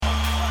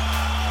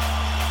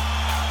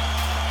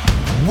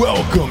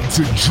Welcome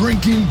to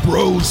Drinking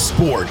Bros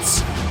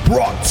Sports,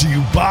 brought to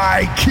you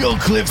by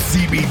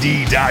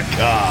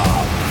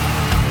KillcliffCBD.com.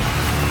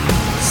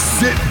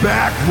 Sit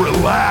back,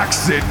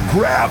 relax, and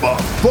grab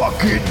a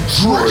fucking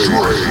drink.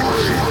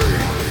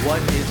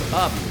 What is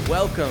up?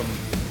 Welcome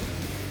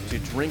to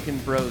Drinking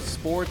Bros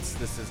Sports.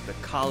 This is the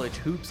College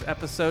Hoops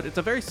episode. It's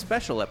a very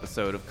special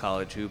episode of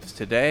College Hoops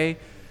today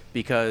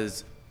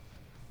because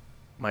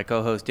my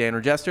co-host Dan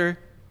Regester,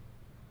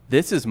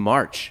 this is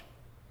March.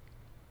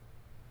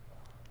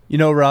 You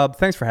know, Rob,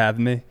 thanks for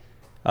having me.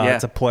 Yeah.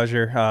 It's a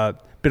pleasure.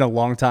 Been a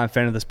long-time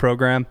fan of this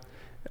program,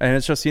 and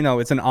it's just,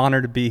 it's an honor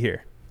to be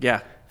here. Yeah.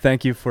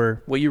 Thank you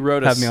for Well, you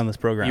wrote having me on this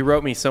program. You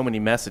wrote me so many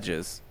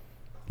messages.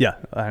 Yeah,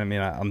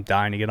 I'm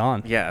dying to get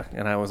on. Yeah,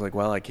 and I was like,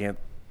 well, I can't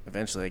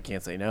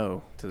say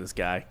no to this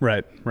guy.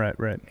 Right.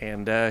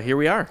 And here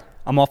we are.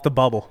 I'm off the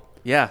bubble.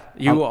 Yeah,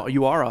 you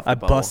are off the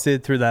bubble. I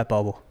busted through that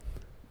bubble.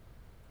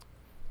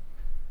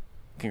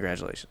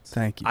 Congratulations.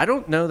 Thank you. I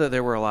don't know that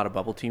there were a lot of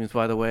bubble teams,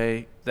 by the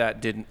way,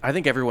 that didn't. I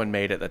think everyone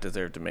made it that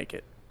deserved to make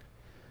it.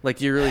 Like,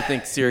 do you really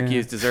think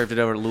Syracuse deserved it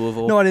over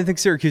Louisville? No, I didn't think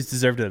Syracuse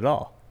deserved it at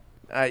all.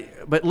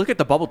 But look at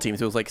the bubble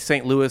teams. It was like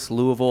St. Louis,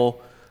 Louisville.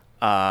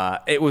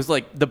 It was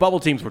like the bubble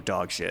teams were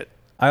dog shit.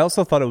 I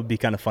also thought it would be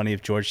kind of funny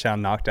if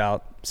Georgetown knocked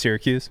out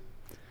Syracuse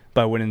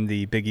by winning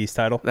the Big East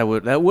title. That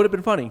would have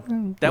been funny.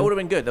 That would have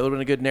been good. That would have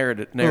been a good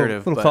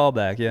narrative. Little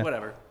callback, yeah.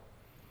 Whatever.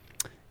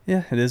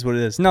 Yeah, it is what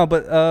it is. No,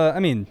 but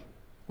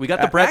we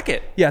got the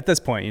bracket. At this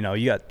point,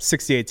 you got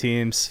 68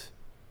 teams.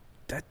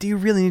 Do you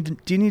really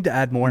need to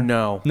add more?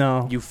 No.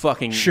 No. You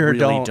fucking sure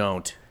really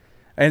don't.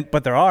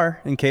 But there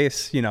are, in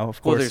case,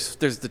 of course. Well,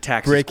 there's the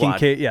taxi squad.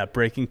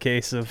 Breaking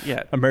case of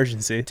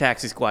emergency.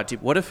 Taxi squad team.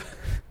 What if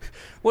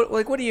what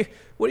do you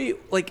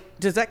like,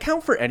 does that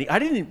count for any? I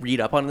didn't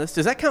read up on this.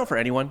 Does that count for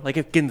anyone? Like,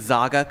 if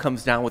Gonzaga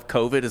comes down with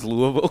COVID, is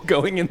Louisville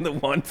going in the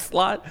one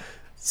slot?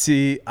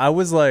 See, I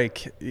was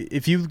like,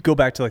 if you go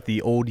back to like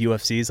the old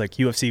UFCs, like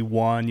UFC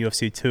 1,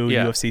 UFC 2,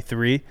 UFC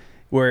 3,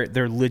 where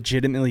they're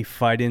legitimately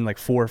fighting like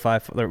 4 or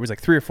 5, there was like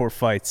 3 or 4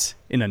 fights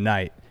in a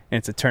night, and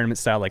it's a tournament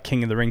style, like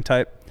King of the Ring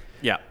type.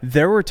 Yeah.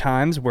 There were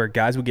times where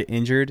guys would get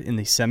injured in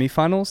the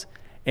semifinals,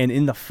 and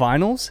in the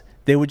finals,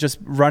 they would just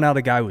run out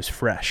a guy who was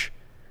fresh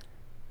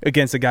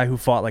against a guy who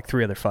fought like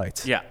 3 other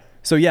fights. Yeah.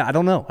 So, yeah, I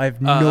don't know. I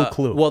have no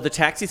clue. Well, the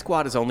taxi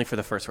squad is only for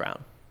the first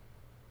round.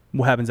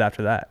 What happens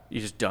after that?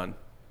 You're just done.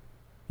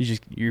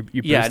 You're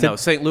yeah, boosted? no,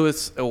 St.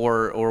 Louis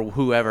or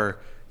whoever,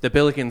 the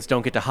Billikens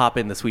don't get to hop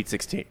in the Sweet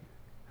 16.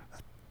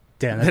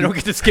 Damn, they don't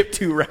get to skip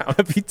 2 rounds.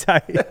 That'd be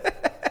tight.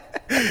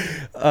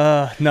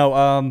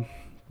 No.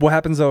 What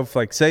happens though if,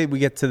 like, say we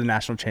get to the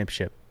national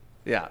championship?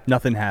 Yeah.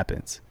 Nothing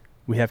happens.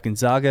 We have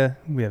Gonzaga.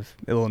 We have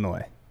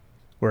Illinois,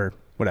 or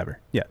whatever.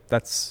 Yeah,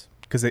 that's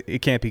because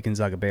it can't be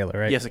Gonzaga Baylor,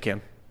 right? Yes, it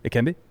can. It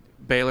can be.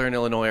 Baylor and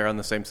Illinois are on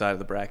the same side of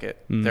the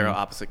bracket. They're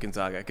opposite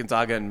Gonzaga.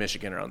 Gonzaga and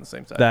Michigan are on the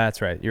same side. That's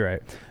right. You're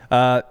right.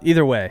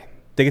 Either way,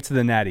 they get to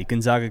the Natty.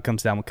 Gonzaga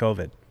comes down with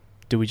COVID.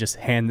 Do we just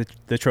hand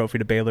the trophy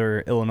to Baylor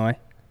or Illinois?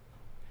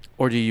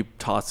 Or do you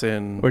toss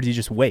in... Or do you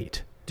just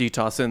wait? Do you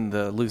toss in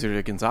the loser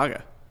to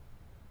Gonzaga?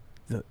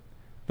 You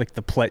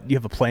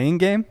have a playing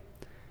game?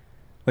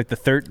 Like the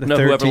third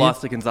whoever team? lost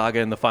to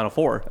Gonzaga in the Final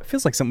Four. It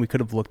feels like something we could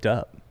have looked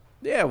up.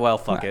 Yeah, well,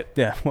 fuck it.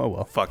 Yeah,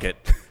 well. Fuck it.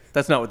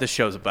 That's not what this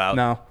show's about.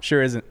 No,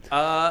 sure isn't.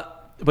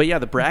 But yeah,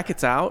 the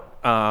bracket's out.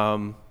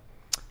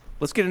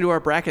 Let's get into our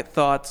bracket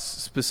thoughts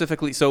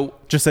specifically. So,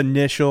 just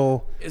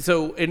initial.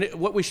 So,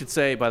 what we should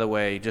say, by the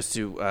way, just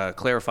to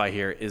clarify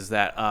here, is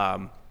that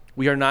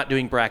we are not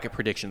doing bracket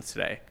predictions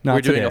today. We're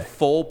doing a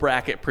full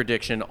bracket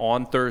prediction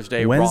on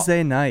Thursday.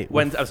 Wednesday night.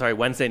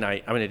 Wednesday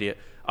night. I'm an idiot.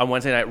 On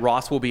Wednesday night,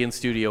 Ross will be in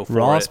studio for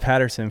Ross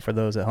Patterson, for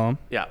those at home.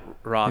 Yeah,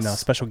 Ross.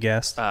 Special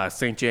guest.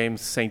 St.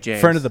 James.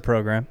 Friend of the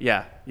program.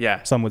 Yeah.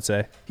 Some would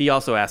say. He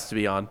also asked to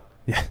be on.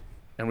 Yeah.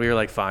 And we were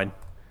like, fine.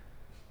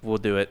 We'll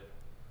do it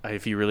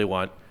if you really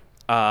want.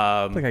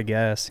 I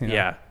guess.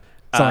 Yeah.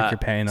 It's not like you're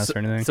paying us or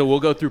anything. So we'll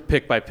go through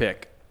pick by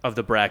pick of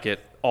the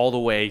bracket all the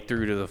way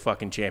through to the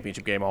fucking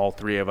championship game. All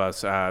 3 of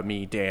us,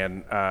 me,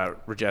 Dan,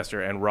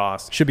 Regester, and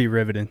Ross. Should be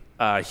riveting.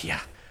 Yeah.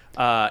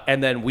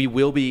 And then we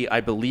will be,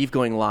 I believe,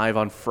 going live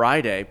on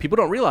Friday. People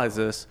don't realize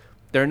this.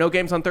 There are no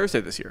games on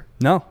Thursday this year.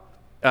 No.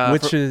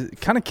 Which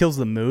kind of kills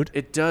the mood.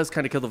 It does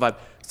kind of kill the vibe.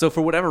 So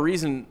for whatever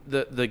reason,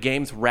 the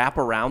games wrap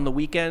around the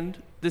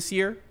weekend this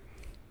year.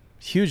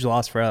 Huge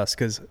loss for us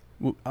because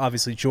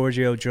obviously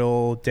Giorgio,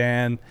 Joel,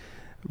 Dan,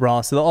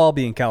 Ross, they'll all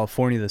be in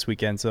California this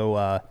weekend.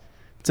 So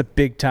it's a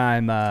big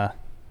time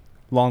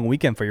long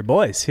weekend for your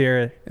boys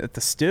here at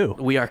the Stew.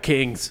 We are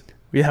kings.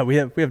 Yeah, we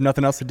have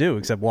nothing else to do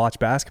except watch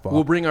basketball.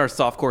 We'll bring our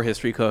softcore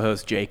history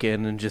co-host Jake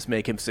in and just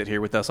make him sit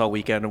here with us all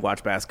weekend and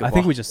watch basketball. I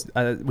think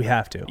we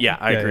have to. Yeah,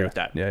 I agree with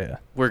that. Yeah.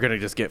 We're gonna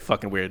just get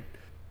fucking weird.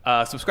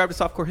 Subscribe to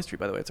Softcore History,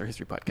 by the way. It's our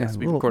history podcast. We'll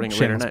be recording it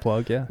later tonight.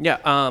 Plug, yeah.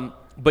 Yeah.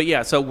 But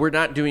yeah, so we're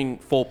not doing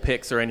full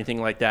picks or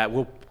anything like that.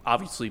 We'll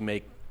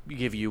obviously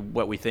give you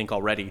what we think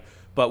already,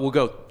 but we'll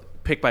go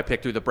pick by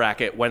pick through the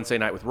bracket Wednesday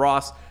night with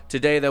Ross.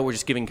 Today, though, we're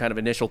just giving kind of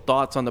initial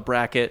thoughts on the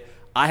bracket.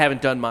 I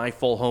haven't done my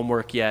full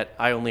homework yet.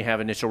 I only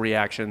have initial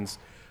reactions.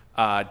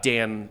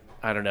 Dan,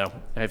 I don't know.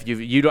 If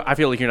you don't, I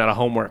feel like you're not a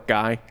homework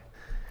guy.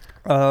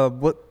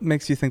 What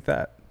makes you think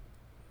that?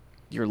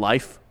 Your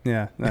life.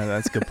 Yeah, no,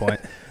 that's a good point.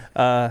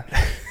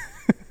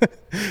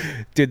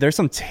 Dude, there's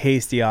some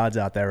tasty odds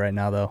out there right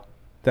now, though.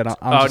 That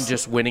I'm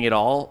just winning it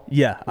all.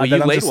 Yeah, well,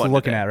 that I'm laid just one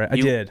looking today. at. Right, I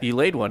did. You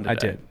laid one today. I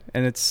did,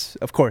 and it's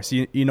of course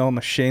you know I'm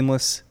a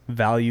shameless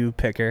value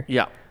picker.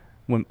 Yeah.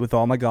 With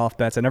all my golf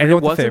bets, I never go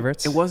with the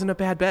favorites. It wasn't a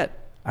bad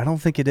bet. I don't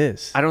think it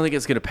is. I don't think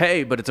it's going to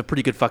pay, but it's a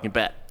pretty good fucking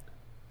bet.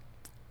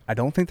 I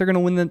don't think they're going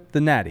to win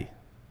the Natty.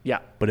 Yeah.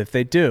 But if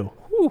they do,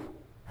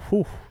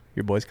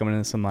 your boy's coming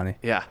into some money.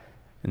 Yeah.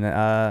 And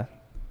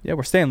yeah,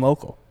 we're staying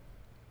local.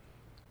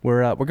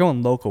 We're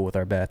going local with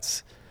our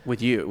bets.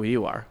 With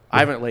you are. Yeah. I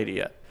haven't laid it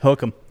yet.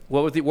 Hook 'em.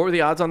 What were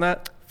the odds on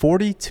that?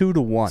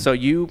 42-1. So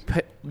you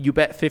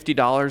bet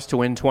 $50 to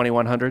win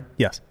 2,100?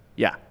 Yes.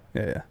 Yeah.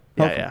 Yeah.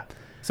 Yeah.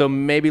 So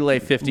maybe lay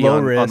 50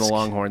 on the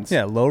Longhorns.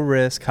 Yeah, low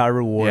risk, high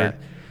reward.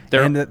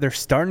 Yeah. They're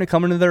starting to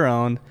come into their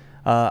own.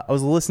 I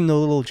was listening to a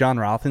little John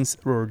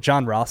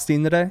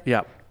Rothstein today.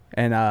 Yeah.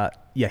 And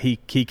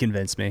he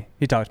convinced me.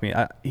 He talked me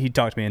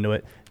into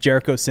it.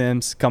 Jericho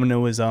Sims coming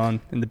to his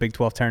own in the Big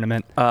 12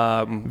 tournament.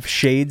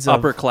 Shades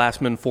of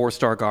upperclassmen,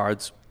 4-star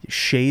guards.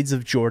 Shades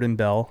of Jordan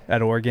Bell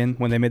at Oregon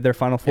when they made their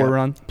Final Four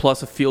run.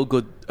 Plus a feel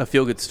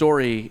good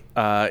story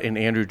in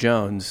Andrew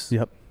Jones.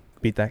 Yep.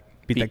 Beat that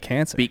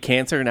cancer. Beat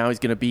cancer. Now he's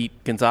going to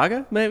beat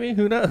Gonzaga. Maybe,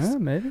 who knows? Yeah,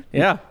 maybe.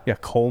 Yeah. Yeah.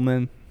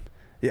 Coleman.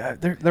 Yeah,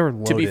 they're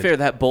loaded. To be fair,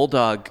 that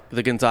bulldog,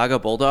 the Gonzaga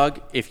bulldog,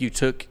 if you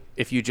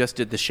just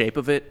did the shape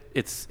of it,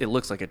 it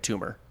looks like a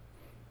tumor.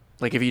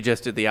 Like if you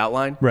just did the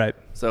outline. Right.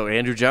 So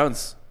Andrew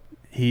Jones.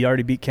 He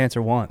already beat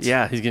cancer once.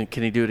 Yeah,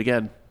 can he do it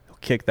again? He'll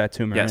kick that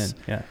tumor in.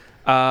 Yeah.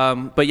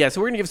 But yeah,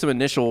 so we're going to give some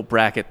initial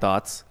bracket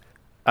thoughts.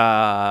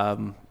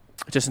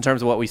 Just in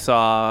terms of what we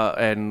saw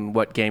and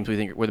what games we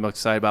think we're the most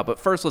excited about. But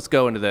first, let's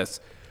go into this.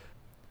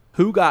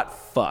 Who got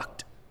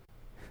fucked?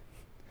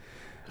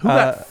 Who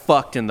got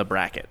fucked in the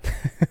bracket?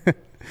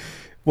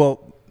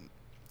 Well,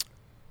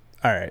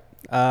 all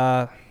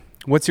right.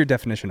 What's your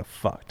definition of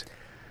fucked?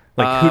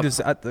 Like, who does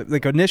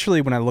like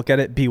initially when I look at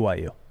it,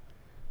 BYU.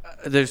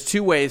 There's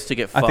two ways to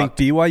get fucked. I think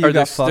BYU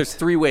got fucked. There's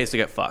three ways to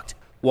get fucked.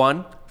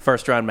 1,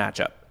 first round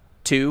matchup.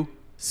 2,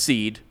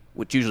 seed,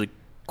 which usually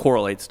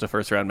correlates to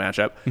first round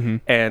matchup. Mm-hmm.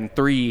 And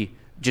 3,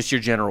 just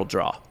your general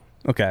draw.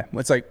 Okay.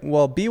 It's like,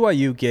 well,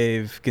 BYU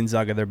gave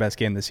Gonzaga their best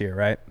game this year,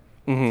 right?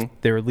 Mm-hmm.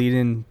 They were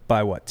leading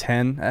by,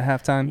 10 at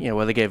halftime? Yeah,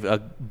 well, they gave a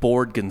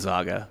bored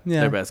Gonzaga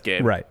their best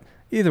game. Right.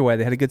 Either way,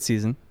 they had a good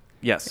season.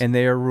 Yes. And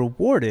they are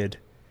rewarded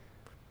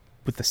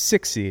with the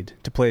 6th seed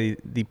to play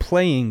the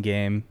playing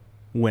game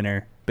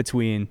winner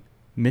between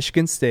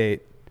Michigan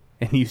State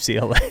and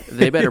UCLA.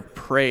 They better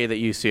pray that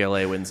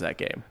UCLA wins that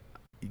game.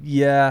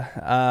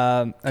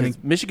 Yeah. I mean,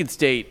 Michigan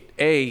State,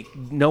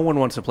 no one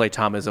wants to play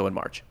Tom Izzo in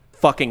March.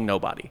 Fucking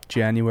nobody.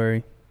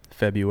 January,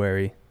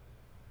 February,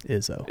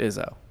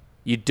 Izzo.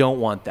 You don't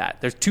want that.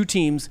 There's 2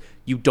 teams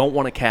you don't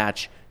want to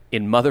catch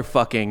in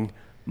motherfucking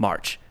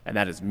March, and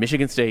that is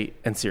Michigan State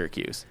and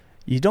Syracuse.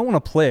 You don't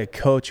want to play a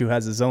coach who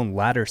has his own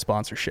ladder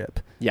sponsorship.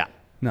 Yeah.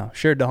 No,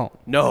 sure don't.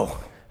 No.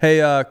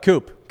 Hey,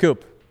 Coop,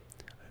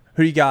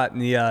 who you got in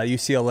the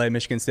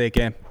UCLA-Michigan State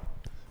game?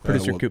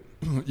 Producer Coop.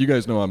 You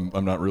guys know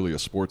I'm not really a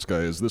sports guy.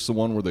 Is this the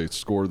one where they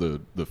score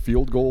the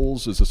field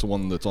goals? Is this the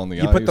one that's on the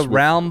ice? You put the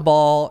round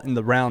ball in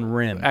the round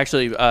rim.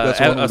 Actually,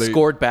 a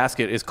scored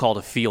basket is called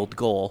a field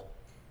goal.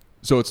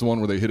 So it's the one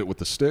where they hit it with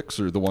the sticks,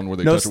 or the one where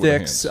they no touch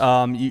sticks. it with the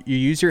hands? You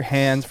use your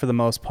hands for the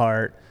most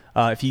part.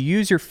 If you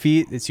use your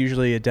feet, it's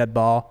usually a dead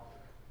ball.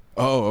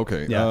 Oh,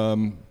 okay. Yeah.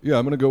 I'm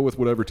going to go with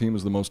whatever team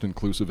is the most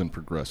inclusive and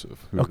progressive.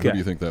 Who do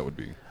you think that would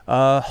be?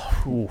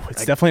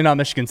 It's definitely not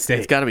Michigan State.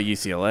 It's got to be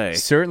UCLA.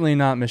 Certainly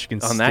not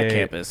Michigan State. On that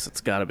campus,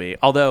 it's got to be.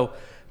 Although,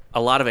 a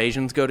lot of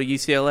Asians go to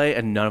UCLA,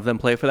 and none of them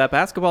play for that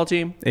basketball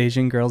team.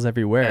 Asian girls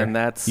everywhere. And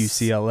that's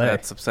UCLA.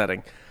 That's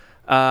upsetting.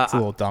 It's a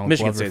little Donald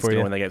Michigan Glover State's going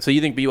to win that game. So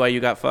you think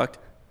BYU got fucked?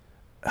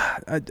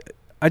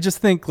 I just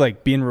think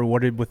like being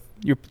rewarded with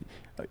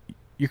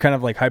you're kind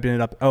of like hyping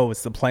it up. Oh,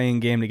 it's the playing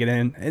game to get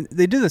in. And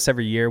they do this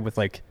every year with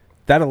like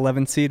that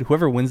 11 seed.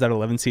 Whoever wins that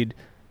 11 seed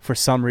for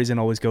some reason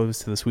always goes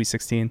to the Sweet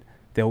 16.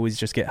 They always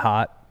just get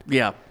hot.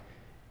 Yeah.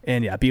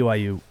 And yeah,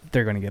 BYU,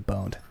 they're going to get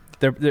boned.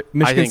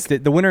 Michigan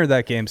State, the winner of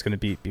that game is going to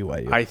beat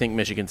BYU. I think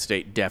Michigan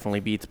State definitely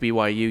beats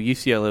BYU.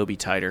 UCLA will be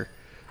tighter.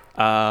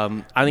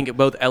 I think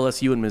both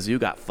LSU and Mizzou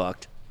got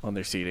fucked on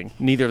their seeding.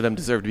 Neither of them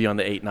deserve to be on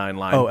the 8-9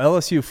 line. Oh,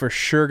 LSU for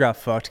sure got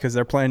fucked because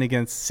they're playing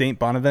against St.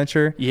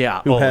 Bonaventure.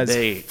 Yeah. Who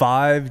has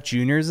 5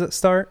 juniors that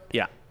start.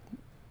 Yeah.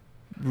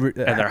 And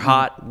they're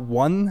hot.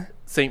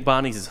 St.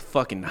 Bonnie's is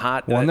fucking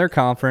hot. Won their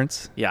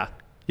conference. Yeah.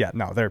 Yeah,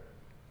 no,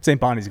 St.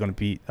 Bonnie's going to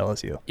beat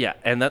LSU. Yeah,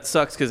 and that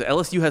sucks because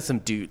LSU has some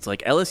dudes.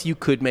 Like LSU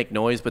could make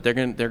noise, but they're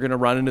gonna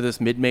run into this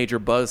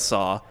mid-major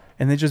buzzsaw.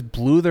 And they just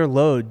blew their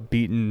load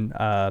beating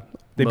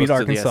they beat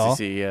Arkansas. The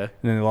SEC, yeah. And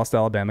then they lost to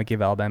Alabama,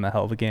 gave Alabama a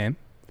hell of a game.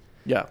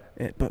 Yeah.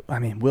 But I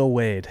mean, Will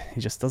Wade,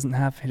 he doesn't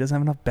have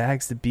enough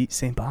bags to beat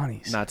St.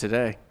 Bonnie's. Not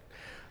today.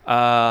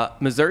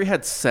 Missouri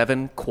had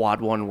 7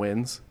 quad 1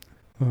 wins.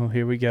 Oh,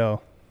 here we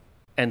go.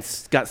 and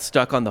got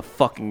stuck on the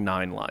fucking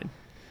 9 line.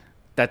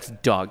 That's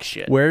dog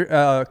shit.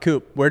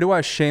 Coop, where do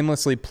I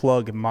shamelessly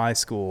plug my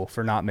school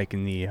for not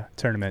making the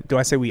tournament? Do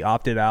I say we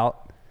opted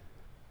out?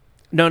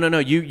 No.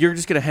 You're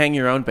just going to hang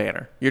your own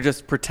banner. You're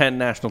just pretend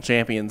national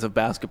champions of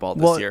basketball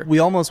this year. We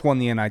almost won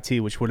the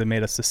NIT, which would have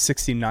made us the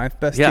 69th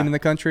best team in the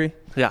country.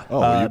 Yeah.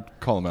 Oh, you'd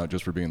call them out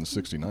just for being the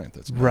 69th.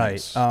 That's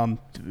nice. Right.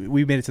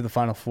 We made it to the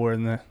Final Four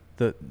in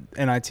the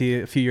NIT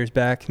a few years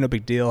back. No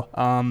big deal.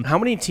 How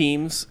many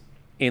teams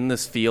in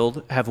this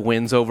field have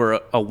wins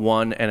over a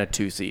 1 and a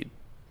 2 seed?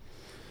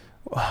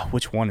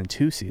 Which 1 and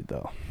 2 seed,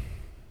 though?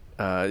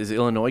 Is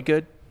Illinois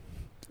good?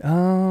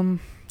 I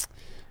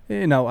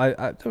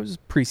that was a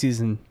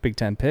preseason Big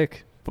Ten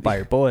pick by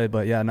your boy,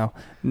 but yeah, no,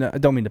 I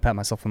don't mean to pat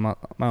myself on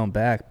my own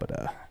back, but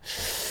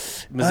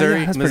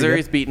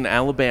Missouri's beaten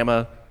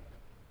Alabama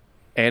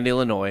and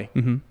Illinois,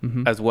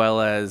 as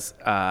well as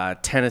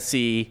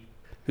Tennessee,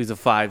 who's a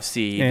 5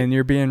 seed, and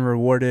you're being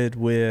rewarded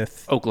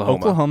with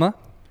Oklahoma,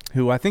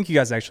 who I think you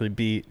guys actually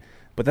beat,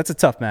 but that's a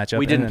tough matchup.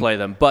 We didn't play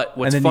them, but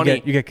what's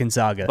funny, you get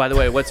Gonzaga. By the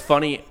way, what's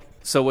funny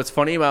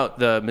about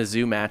the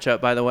Mizzou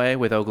matchup, by the way,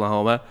 with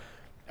Oklahoma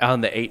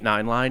on the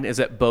 8-9 line is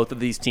that both of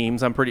these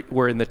teams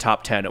were in the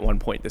top 10 at one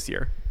point this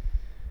year.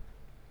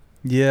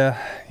 Yeah.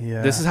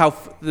 This is how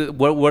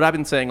what I've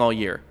been saying all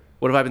year.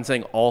 What have I been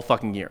saying all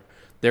fucking year?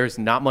 There's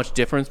not much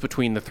difference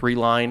between the 3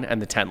 line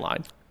and the 10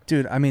 line.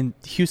 Dude, I mean,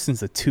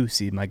 Houston's a 2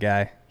 seed, my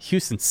guy.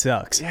 Houston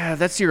sucks. Yeah,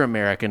 that's your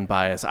American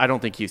bias. I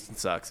don't think Houston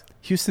sucks.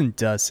 Houston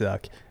does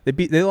suck.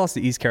 They lost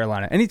to East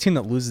Carolina. Any team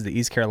that loses to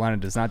East Carolina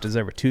does not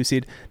deserve a 2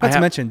 seed. Not to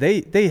mention,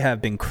 they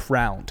have been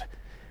crowned.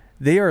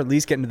 They are at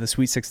least getting to the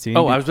Sweet 16.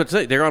 Oh, I was about to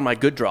say, they're on my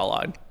good draw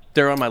line.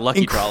 They're on my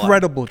lucky draw line.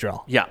 Incredible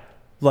draw. Yeah.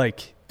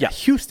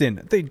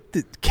 Houston, they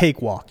did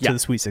cakewalk to the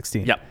Sweet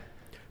 16. Yeah.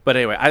 But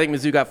anyway, I think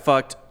Mizzou got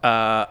fucked.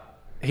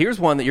 Here's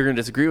one that you're going to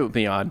disagree with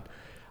me on.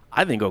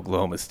 I think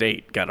Oklahoma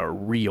State got a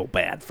real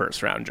bad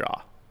first-round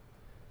draw.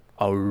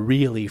 A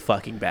really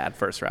fucking bad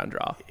first-round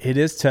draw. It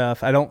is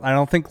tough. I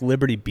don't think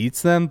Liberty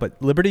beats them,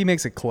 but Liberty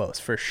makes it close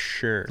for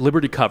sure.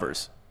 Liberty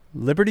covers.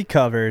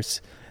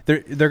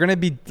 They're going to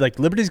be like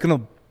Liberty's going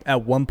to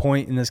at one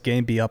point in this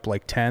game be up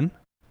like 10.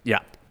 Yeah.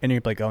 And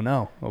you're like, oh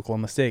no,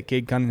 Oklahoma State,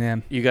 Cade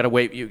Cunningham. You got to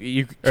wait.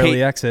 You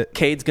early exit.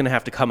 Cade's going to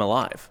have to come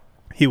alive.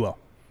 He will.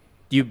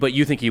 But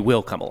you think he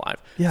will come alive.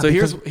 Yeah, so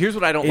here's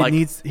what I don't like.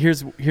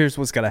 Here's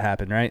what's got to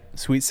happen, right?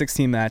 Sweet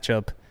 16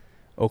 matchup,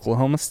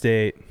 Oklahoma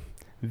State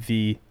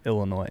v.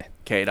 Illinois.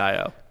 Cade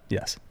IO.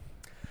 Yes.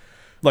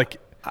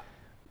 Like,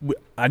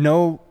 I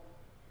know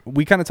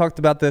we kind of talked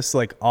about this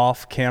like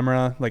off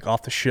camera, like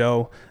off the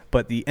show,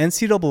 but the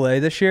NCAA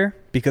this year,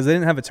 because they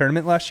didn't have a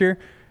tournament last year,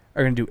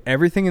 are going to do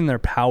everything in their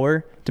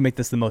power to make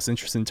this the most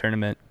interesting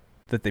tournament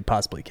that they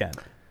possibly can.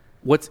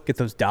 Get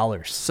those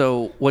dollars.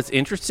 So what's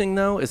interesting,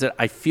 though, is that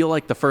I feel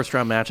like the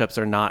first-round matchups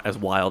are not as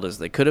wild as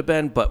they could have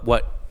been, but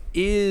what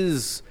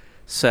is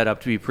set up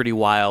to be pretty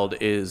wild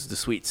is the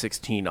Sweet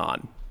 16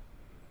 on,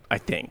 I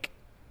think.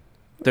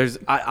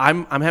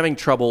 I'm having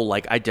trouble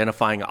like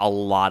identifying a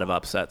lot of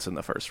upsets in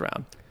the first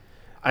round.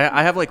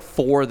 I have like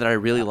 4 that I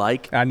really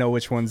like. I know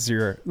which one's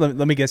your. Let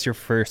me guess your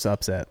first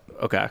upset.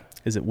 Okay.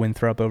 Is it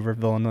Winthrop over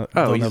Villanova?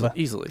 Oh,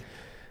 easily.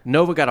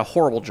 Nova got a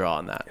horrible draw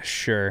on that.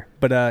 Sure,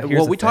 but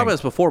we talked about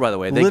this before, by the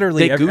way.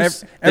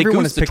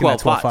 Everyone is picking at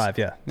 12-5.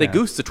 Yeah, they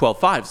goose the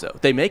 12-5s though.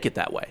 They make it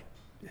that way.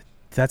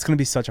 That's going to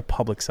be such a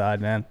public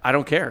side, man. I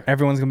don't care.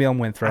 Everyone's going to be on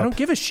Winthrop. I don't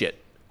give a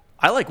shit.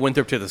 I like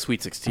Winthrop to the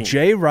Sweet 16.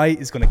 Jay Wright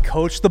is going to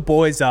coach the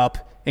boys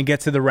up and get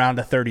to the round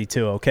of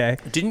 32. Okay.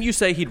 Didn't you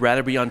say he'd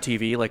rather be on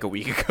TV like a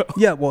week ago?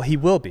 Yeah, well, he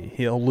will be.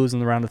 He'll lose in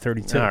the round of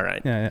 32. All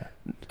right. Yeah.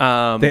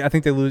 I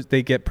think they lose.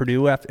 They get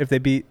Purdue if they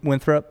beat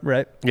Winthrop,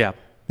 right? Yeah.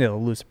 Yeah,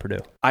 they'll lose to Purdue.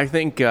 I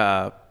think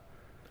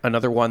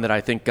another one that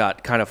I think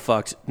got kind of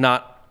fucked, in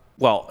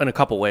a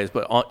couple ways,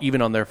 but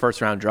even on their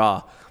first round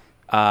draw,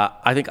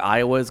 I think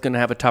Iowa is going to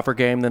have a tougher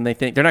game than they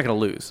think. They're not going to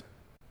lose,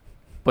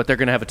 but they're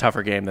going to have a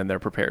tougher game than they're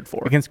prepared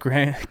for. Against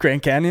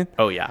Grand Canyon?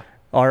 Oh, yeah.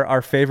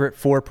 Our favorite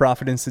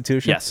for-profit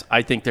institution? Yes,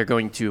 I think they're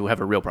going to have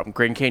a real problem.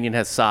 Grand Canyon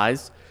has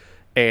size,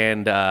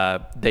 and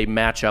they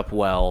match up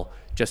well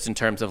just in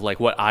terms of like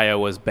what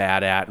Iowa's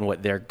bad at and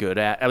what they're good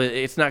at. I mean,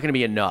 it's not going to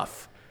be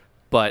enough,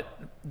 but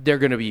they're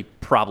going to be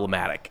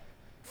problematic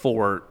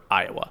for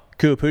Iowa.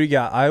 Coop, who do you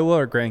got, Iowa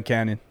or Grand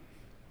Canyon?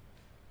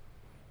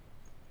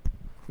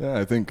 Yeah,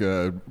 I think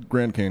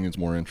Grand Canyon's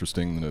more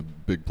interesting than a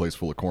big place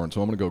full of corn,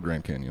 so I'm going to go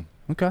Grand Canyon.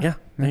 Okay. Yeah,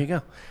 there you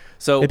go.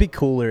 So it'd be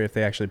cooler if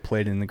they actually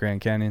played in the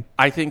Grand Canyon.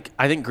 I think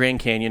Grand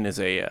Canyon is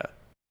a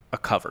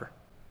cover.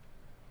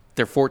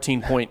 They're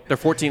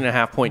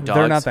 14.5 point dogs.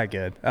 They're not that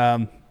good.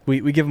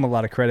 We give them a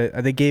lot of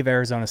credit. They gave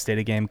Arizona State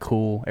a game.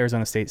 Cool.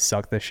 Arizona State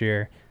sucked this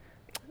year.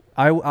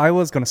 I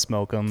was going to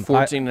smoke them.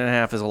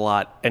 14.5 is a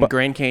lot. And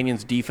Grand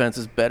Canyon's defense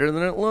is better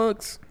than it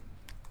looks.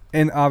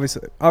 And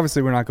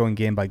obviously we're not going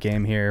game by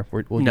game here.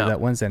 We'll do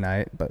that Wednesday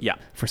night. But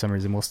for some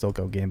reason, we'll still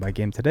go game by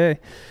game today.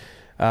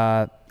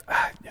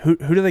 Who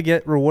do they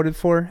get rewarded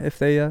for if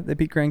they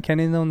beat Grand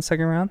Canyon, though, in the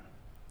second round?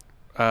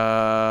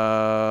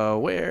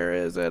 Where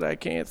is it? I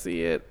can't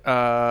see it.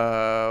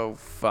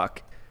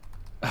 Fuck.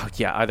 Oh,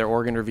 yeah, either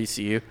Oregon or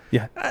VCU.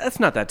 Yeah. That's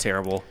not that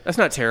terrible. That's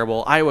not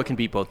terrible. Iowa can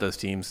beat both those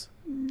teams.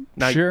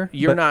 Now, Sure,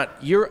 You're but not.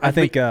 You're. I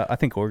think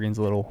Oregon's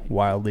a little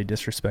wildly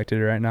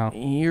disrespected right now.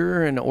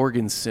 You're an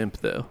Oregon simp,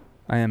 though.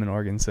 I am an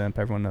Oregon simp.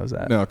 Everyone knows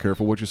that. Now,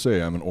 careful what you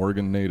say. I'm an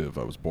Oregon native.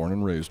 I was born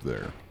and raised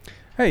there.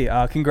 Hey,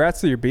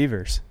 congrats to your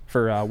Beavers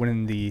for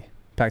winning the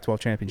Pac-12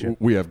 championship.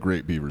 We have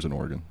great Beavers in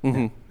Oregon.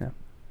 Mm-hmm. Yeah.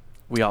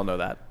 We all know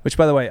that. Which,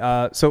 by the way,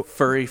 so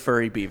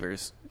Furry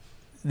beavers.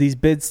 these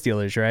bid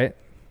stealers, right?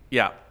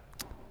 Yeah.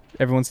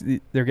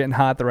 They're getting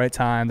hot at the right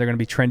time. They're going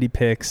to be trendy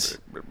picks.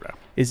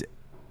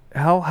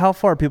 How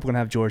far are people going to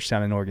have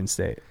Georgetown and Oregon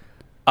State?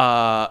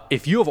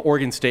 If you have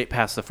Oregon State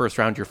past the first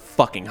round, you're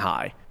fucking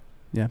high.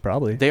 Yeah,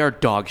 probably. They are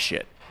dog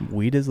shit.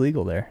 Weed is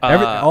legal there.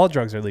 All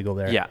drugs are legal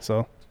there. Yeah.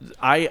 So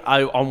I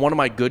on one of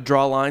my good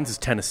draw lines is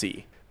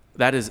Tennessee.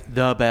 That is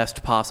the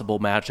best possible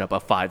matchup a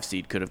 5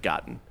 seed could have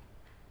gotten.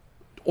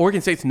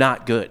 Oregon State's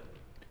not good.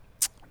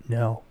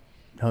 no,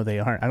 they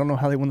aren't. I don't know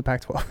how they won the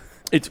Pac-12.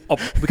 It's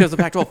because the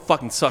Pac-12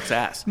 fucking sucks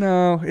ass.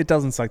 No, it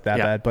doesn't suck that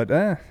Yeah. bad.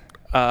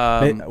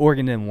 But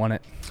Oregon didn't want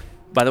it.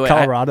 By the way,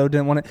 Colorado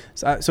didn't want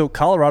it. So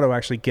Colorado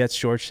actually gets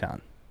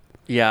Georgetown.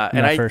 Yeah, in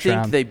and that I first think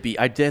round. they beat.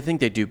 I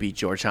think they do beat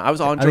Georgetown. I was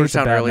on I think it's a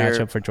Georgetown bad earlier.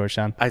 matchup for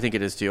Georgetown. I think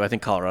it is too. I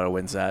think Colorado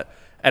wins that,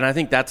 and I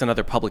think that's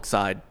another public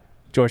side.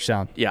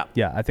 Georgetown. Yeah.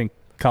 Yeah, I think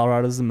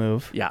Colorado's the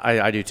move. Yeah,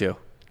 I do too.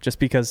 Just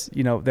because,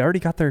 they already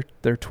got their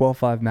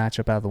 12-5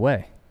 matchup out of the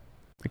way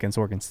against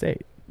Oregon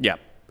State. Yeah,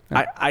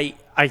 I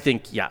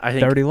think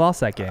They already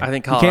lost that game. I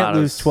think you can't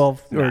lose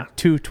Colorado's- 12 or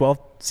two 12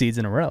 seeds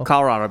in a row.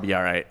 Colorado will be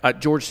all right.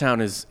 Georgetown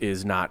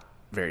is not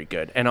very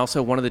good, and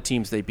also one of the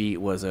teams they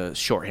beat was a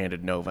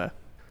shorthanded Nova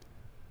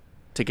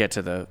to get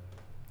to the.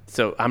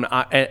 So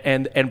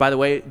and by the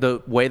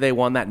way they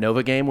won that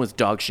Nova game was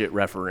dog shit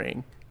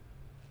refereeing.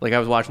 Like I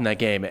was watching that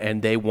game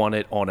and they won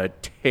it on a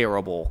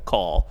terrible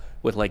call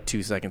with like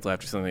 2 seconds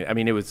left or something. I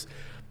mean, it was.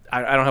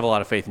 I don't have a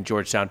lot of faith in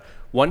Georgetown.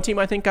 One team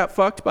I think got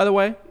fucked, by the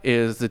way,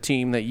 is the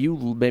team that you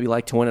maybe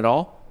like to win it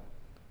all.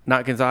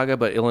 Not Gonzaga,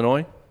 but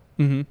Illinois.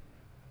 Mm-hmm.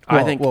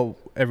 I think. Well,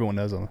 everyone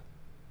knows them.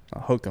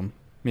 I'll hook them.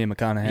 Me and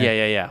McConaughey.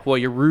 Yeah. Well,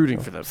 you're rooting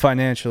for them.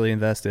 Financially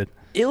invested.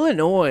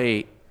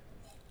 Illinois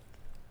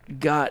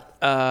got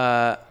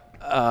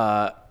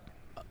a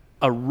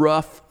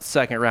rough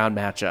second round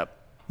matchup.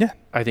 Yeah.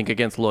 I think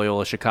against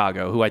Loyola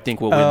Chicago, who I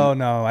think will win. Oh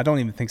no, I don't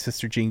even think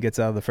Sister Jean gets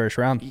out of the first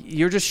round.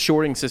 You're just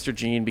shorting Sister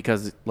Jean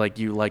because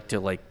you like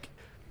to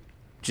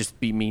just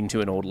be mean to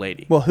an old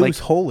lady. Well, who's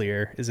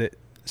holier? Is it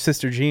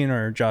Sister Jean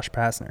or Josh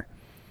Pastner?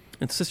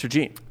 It's Sister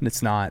Jean.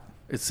 It's not.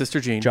 It's Sister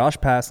Jean. Josh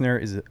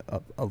Pastner is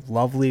a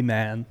lovely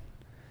man.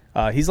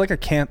 He's like a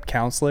camp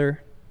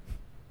counselor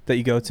that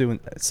you go to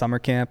at summer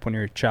camp when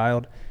you're a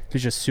child.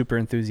 He's just super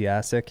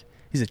enthusiastic.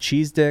 He's a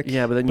cheese dick.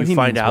 Yeah, but then you he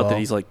find means out well. that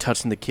he's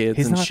touching the kids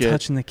He's and not shit.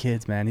 touching the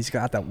kids, man. He's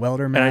got that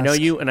welder mask.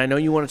 And I know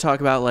you want to talk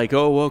about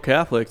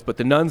Catholics, but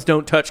the nuns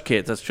don't touch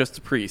kids. That's just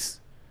the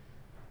priests.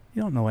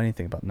 You don't know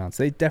anything about nuns.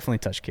 They definitely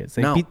touch kids.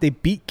 They No.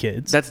 beat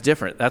kids. That's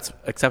different. That's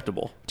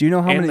acceptable. Do you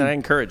know how and many? I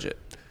encourage it.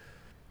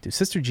 Dude,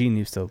 Sister Jean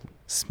used to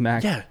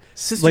smack. Yeah, lay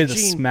Sister the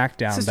Jean.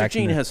 smackdown Sister back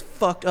in Jean the- has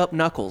fucked up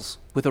Knuckles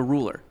with a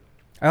ruler.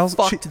 Fucked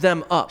Fucked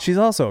them up. She's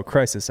also a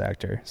crisis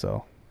actor,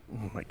 so.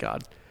 Oh my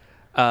god.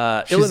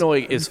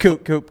 Illinois is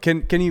Coop,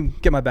 can you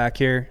get my back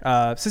here?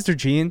 Sister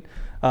Jean,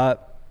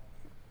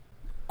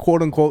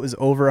 quote unquote, is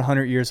over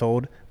 100 years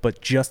old,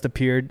 but just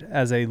appeared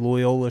as a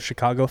Loyola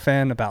Chicago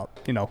fan about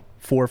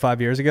 4 or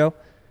 5 years ago.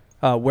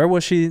 Where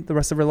was she the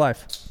rest of her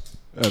life?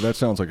 That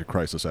sounds like a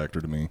crisis actor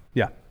to me.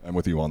 Yeah, I'm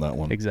with you on that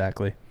one.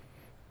 exactly.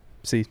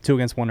 See, 2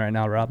 against 1 right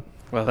now, Rob.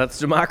 Well, that's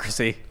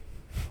democracy.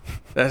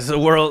 That's the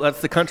world.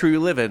 That's the country we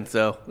live in.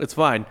 So it's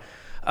fine.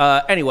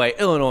 Anyway,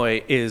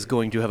 Illinois is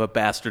going to have a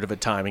bastard of a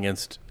time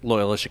against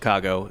Loyola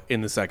Chicago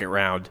in the second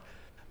round.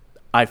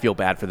 I feel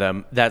bad for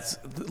them. That's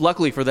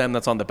luckily for them.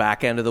 That's on the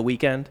back end of the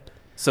weekend,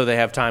 so they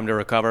have time to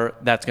recover.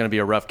 That's going to be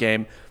a rough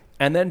game.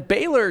 And then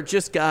Baylor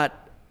just got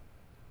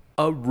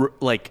a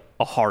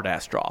hard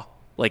ass draw,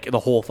 like the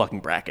whole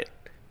fucking bracket.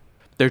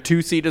 Their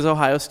 2 seed is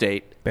Ohio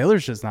State.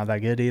 Baylor's just not that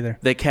good either.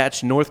 They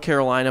catch North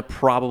Carolina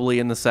probably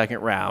in the second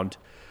round.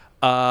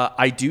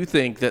 I do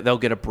think that they'll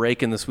get a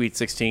break in the Sweet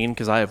 16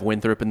 because I have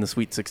Winthrop in the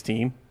Sweet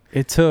 16.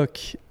 It took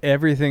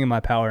everything in my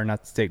power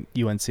not to take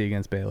UNC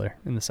against Baylor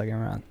in the second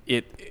round.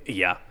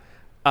 Yeah.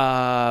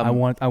 I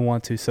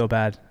want to so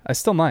bad. I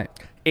still might.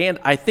 And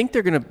I think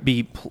they're going to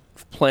be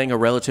playing a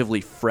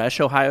relatively fresh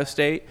Ohio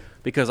State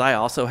because I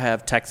also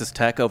have Texas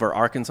Tech over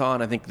Arkansas,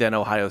 and I think then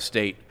Ohio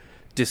State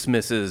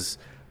dismisses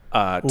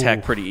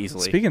Tech pretty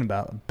easily. Speaking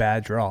about a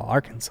bad draw,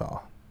 Arkansas.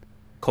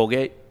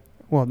 Colgate?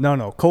 Well,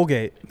 no.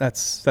 Colgate,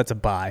 that's a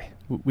bye.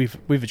 We've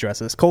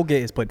addressed this.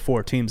 Colgate has played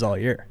 4 teams all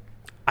year.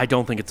 I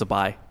don't think it's a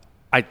bye.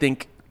 I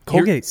think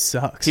Colgate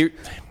sucks.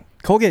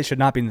 Colgate should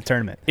not be in the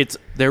tournament.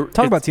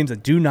 Talk about teams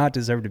that do not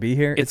deserve to be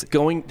here.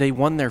 They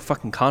won their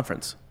fucking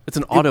conference. It's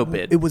an auto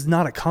bid. It was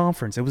not a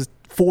conference. It was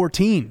 4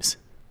 teams.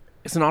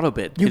 It's an auto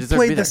bid. You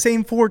played the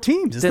same 4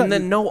 teams.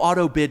 Then no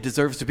auto bid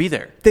deserves to be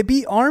there. They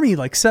beat Army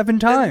like 7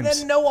 times.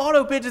 Then no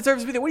auto bid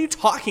deserves to be there. What are you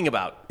talking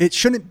about? It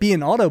shouldn't be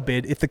an auto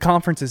bid if the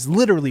conference is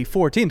literally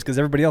 4 teams because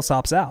everybody else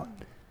opts out.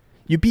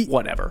 You beat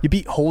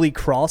Holy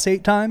Cross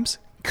 8 times?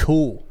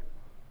 Cool.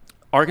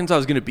 Arkansas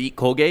is going to beat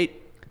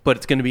Colgate, but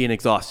it's going to be an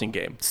exhausting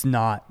game. It's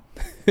not.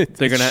 It's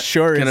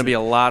going to be a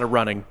lot of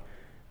running.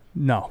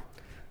 No.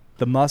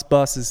 The Muss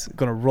bus is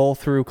going to roll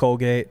through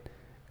Colgate.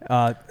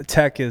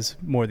 Tech is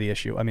more the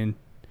issue. I mean,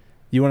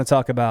 you want to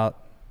talk about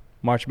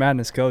March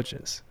Madness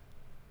coaches.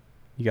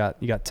 You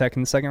got Tech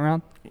in the second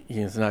round?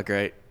 Yeah, it's not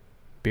great.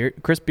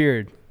 Chris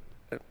Beard.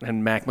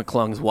 And Mac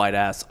McClung's white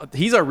ass.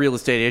 He's our real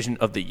estate agent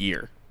of the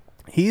year.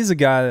 He's a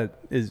guy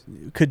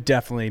that could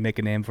definitely make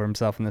a name for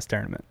himself in this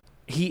tournament.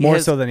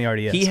 So than he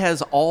already is. He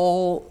has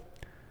all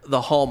the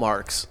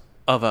hallmarks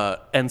of a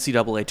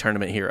NCAA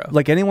tournament hero.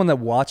 Like anyone that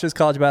watches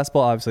college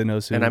basketball obviously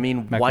knows who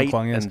Mac white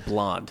McClung is. And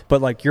blonde.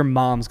 But like your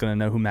mom's going to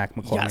know who Mac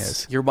McClung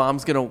is. Your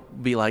mom's going to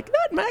be like,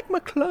 that Mac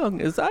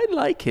McClung I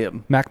like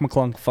him. Mac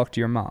McClung fucked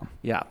your mom.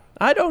 Yeah.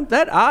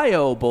 That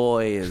IO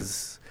boy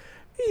he's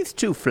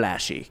too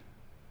flashy.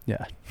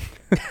 Yeah.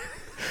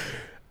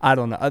 I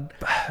don't know.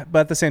 But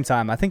at the same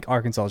time, I think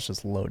Arkansas is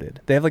just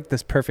loaded. They have like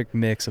this perfect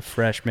mix of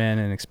freshmen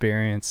and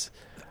experience.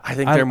 I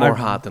think they're more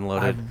hot than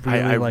loaded.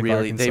 I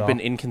really they've been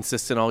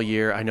inconsistent all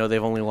year. I know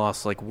they've only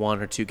lost like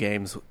 1 or 2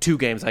 games. 2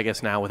 games, I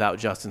guess, now without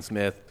Justin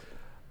Smith.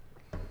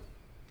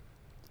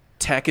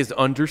 Tech is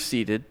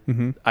underseeded,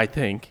 I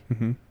think.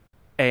 Mm-hmm.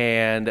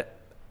 And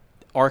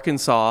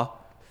Arkansas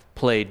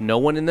played no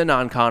one in the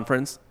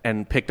non-conference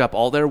and picked up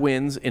all their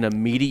wins in a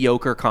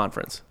mediocre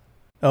conference.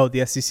 Oh,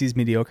 the SEC's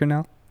mediocre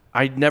now?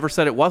 I never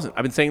said it wasn't.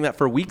 I've been saying that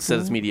for weeks that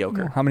it's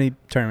mediocre. How many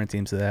tournament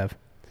teams do they have?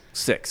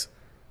 6.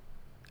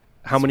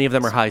 How many of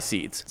them are high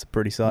seeds? It's a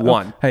pretty solid.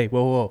 1. Oh, hey,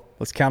 whoa.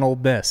 Let's count Ole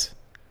Miss.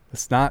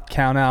 Let's not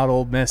count out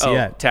Ole Miss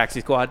yet.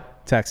 Taxi squad?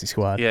 Taxi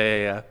squad.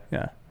 Yeah.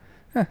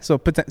 So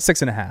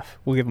 6.5.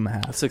 We'll give them a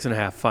half.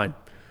 6.5, fine.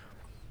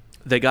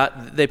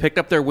 They picked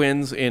up their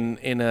wins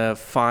in a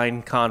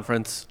fine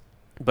conference,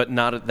 but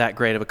not that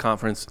great of a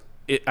conference.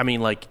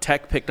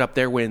 Tech picked up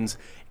their wins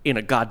in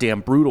a goddamn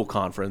brutal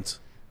conference.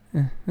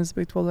 Is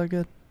the Big 12 that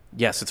good?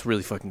 Yes, it's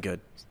really fucking good.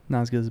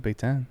 Not as good as the Big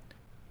 10.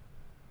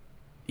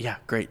 Yeah,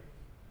 great.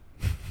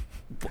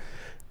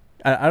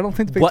 I don't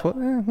think the Big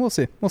 12. We'll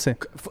see. We'll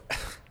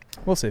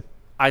see.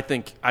 I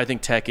think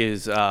Tech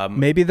is.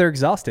 Maybe they're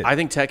exhausted. I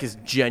think Tech is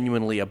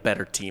genuinely a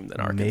better team than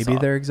Arkansas. Maybe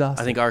they're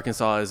exhausted. I think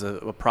Arkansas is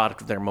a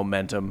product of their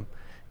momentum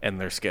and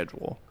their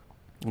schedule,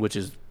 which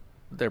is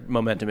their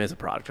momentum is a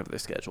product of their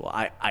schedule.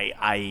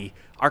 I'm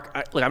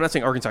not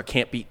saying Arkansas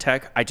can't beat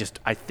Tech.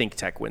 I think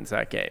Tech wins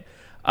that game.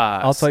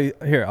 I'll tell you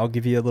here. I'll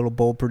give you a little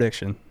bold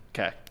prediction.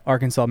 Okay.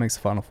 Arkansas makes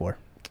the Final Four.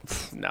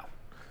 No.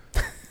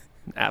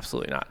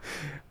 Absolutely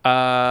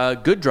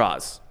not. Good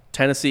draws.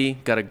 Tennessee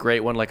got a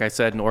great one, like I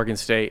said, in Oregon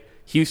State.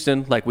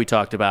 Houston, like we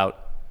talked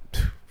about.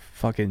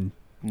 Fucking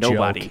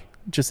nobody. Joke.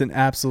 Just an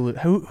absolute.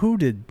 Who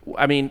did?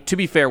 I mean, to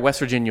be fair, West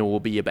Virginia will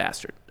be a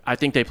bastard. I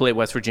think they played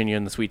West Virginia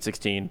in the Sweet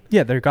 16.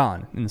 Yeah, they're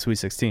gone in the Sweet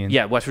 16.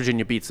 Yeah, West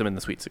Virginia beats them in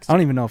the Sweet 16. I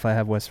don't even know if I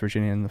have West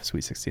Virginia in the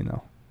Sweet 16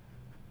 though.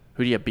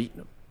 Who do you have beaten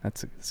them?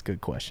 That's a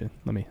good question.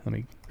 Let me.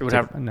 It would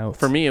have notes.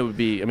 For me, it would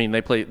be. I mean,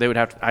 they would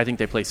have to. I think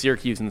they play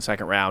Syracuse in the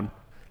second round.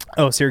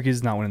 Oh, Syracuse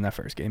is not winning that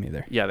first game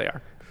either. Yeah, they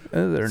are.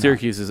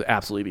 Syracuse is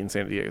absolutely beating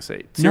San Diego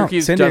State.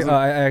 Syracuse doesn't.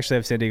 I actually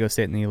have San Diego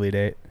State in the Elite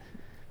Eight.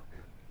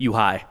 You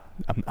high?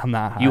 I'm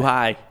not high. You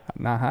high?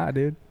 I'm not high,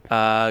 dude.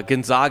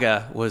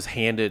 Gonzaga was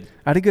handed.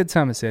 I had a good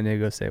time at San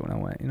Diego State when I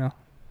went.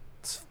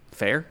 It's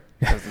fair.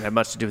 It doesn't have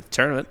much to do with the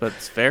tournament, but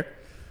it's fair.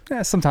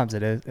 Yeah, sometimes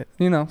it is.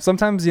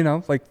 Sometimes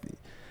like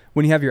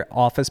when you have your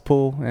office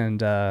pool and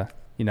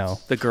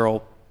the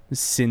girl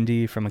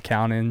Cindy from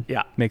accounting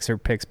makes her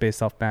picks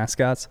based off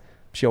mascots.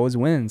 She always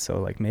wins, so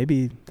like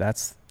maybe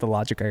that's the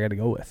logic I got to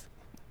go with.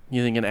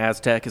 You think an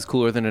Aztec is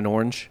cooler than an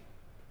orange?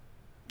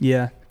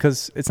 Yeah,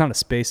 because it's not a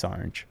space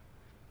orange.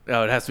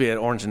 Oh, it has to be an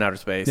orange in outer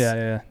space.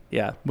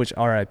 Yeah. Which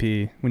RIP,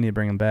 we need to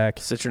bring them back.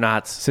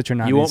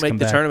 Citronauts. You won't make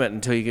the tournament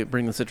until you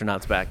bring the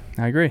Citronauts back.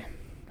 I agree.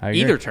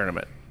 Either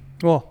tournament.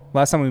 Well,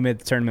 last time we made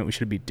the tournament, we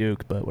should have beat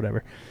Duke, but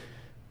whatever.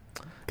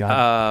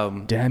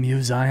 God damn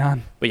you,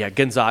 Zion. But yeah,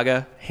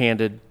 Gonzaga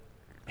handed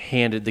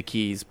the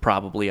keys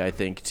probably, I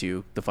think,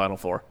 to the Final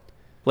Four.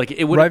 Like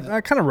it would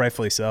kind of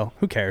rightfully so.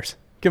 Who cares?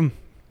 Give them.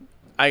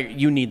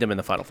 You need them in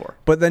the Final Four.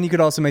 But then you could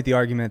also make the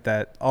argument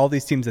that all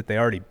these teams that they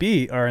already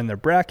beat are in their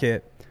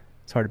bracket.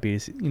 It's hard to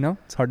beat.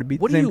 It's hard to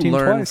beat. What the same do you team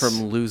learn twice.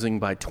 from losing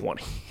by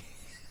 20?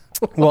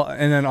 Well,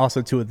 and then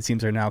also 2 of the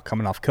teams are now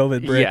coming off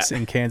COVID breaks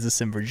in Kansas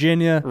and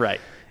Virginia.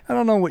 Right. I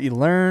don't know what you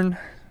learn,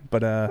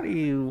 but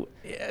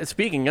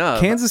speaking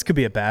of, Kansas could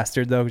be a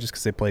bastard though, just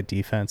because they played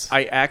defense.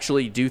 I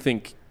actually do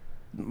think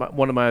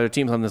one of my other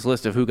teams on this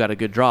list of who got a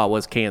good draw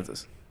was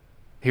Kansas.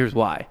 Here's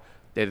why.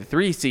 They're the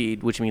 3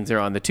 seed, which means they're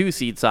on the 2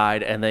 seed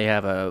side, and they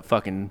have a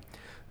fucking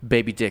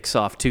baby dick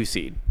soft 2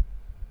 seed.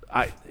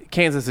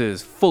 Kansas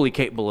is fully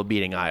capable of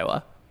beating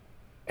Iowa.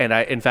 And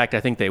in fact, I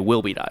think they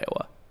will beat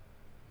Iowa.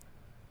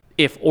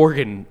 if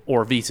Oregon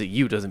or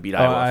VCU doesn't beat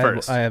Iowa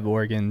first. I have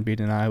Oregon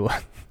beating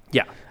Iowa.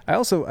 Yeah. I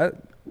also,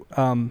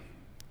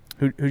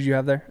 who'd you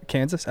have there?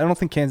 Kansas? I don't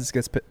think Kansas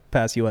gets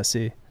past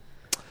USC.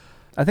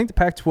 I think the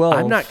Pac-12.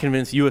 I'm not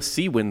convinced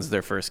USC wins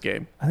their first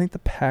game. I think the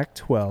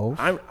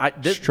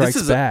Pac-12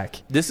 strikes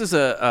back. This is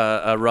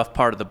a rough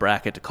part of the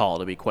bracket to call,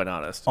 to be quite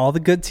honest. All the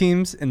good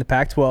teams in the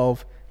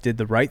Pac-12 did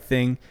the right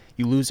thing.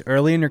 You lose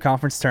early in your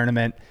conference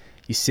tournament.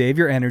 You save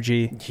your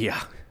energy.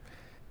 Yeah,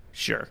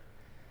 sure.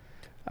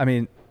 I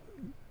mean,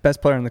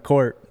 best player on the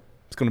court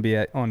is going to be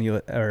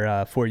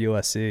for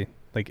USC,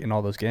 like in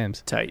all those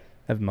games. Tight.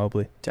 Evan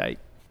Mobley. Tight.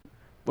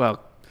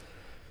 Well,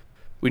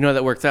 we know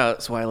that works out.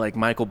 That's why like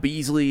Michael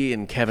Beasley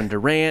and Kevin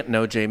Durant and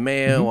O.J.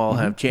 Mayo all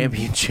have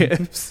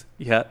championships.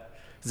 Yeah.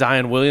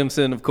 Zion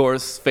Williamson, of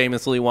course,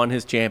 famously won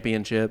his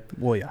championship.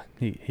 Well, yeah.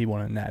 He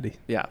won a natty.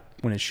 Yeah.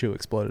 When his shoe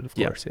exploded, of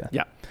course. Yeah.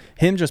 Yeah.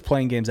 Him just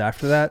playing games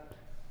after that,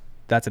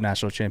 that's a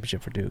national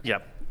championship for Duke. Yeah.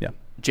 Yeah.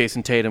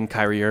 Jason Tatum,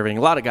 Kyrie Irving,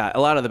 a lot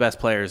of the best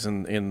players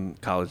in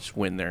college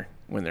win their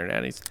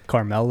natties.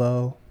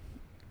 Carmelo.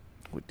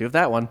 We do have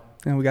that one.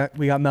 And we got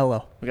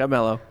Melo. We got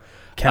Melo.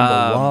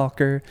 Kemba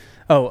Walker.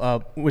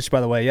 Which, by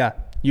the way, yeah,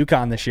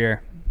 UConn this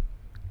year.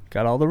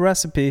 Got all the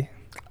recipe.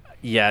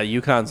 Yeah,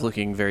 UConn's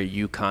looking very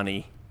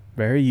UConn-y.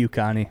 Very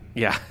UConn-y.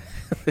 Yeah.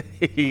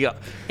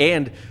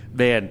 And,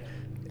 man,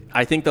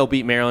 I think they'll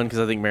beat Maryland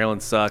because I think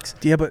Maryland sucks.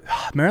 Yeah, but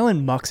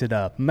Maryland mucks it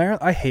up.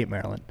 I hate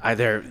Maryland.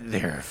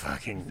 They're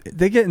fucking...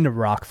 They get into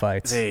rock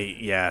fights.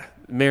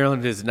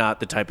 Maryland is not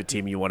the type of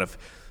team you want to...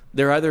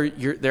 They're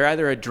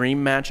either a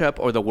dream matchup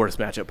or the worst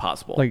matchup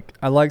possible. Like,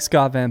 I like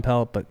Scott Van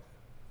Pelt, but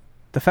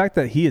the fact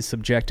that he is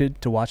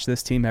subjected to watch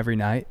this team every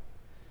night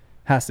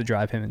has to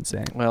drive him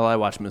insane. Well, I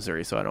watch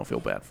Missouri, so I don't feel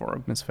bad for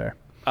him. That's fair.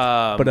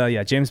 But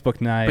James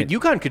Bouknight. But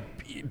UConn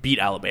could beat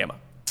Alabama.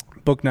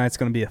 Bouknight's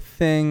going to be a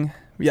thing.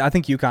 Yeah, I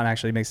think UConn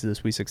actually makes it to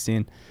Sweet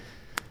 16.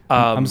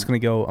 I'm just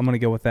going to go. I'm going to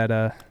go with that.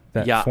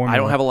 Yeah, formula. I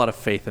don't have a lot of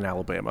faith in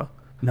Alabama.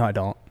 No, I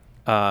don't.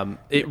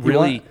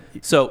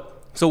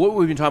 So what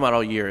we've been talking about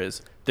all year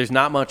is there's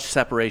not much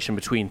separation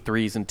between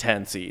 3s and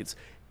 10 seeds,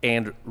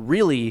 and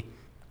really,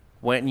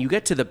 when you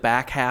get to the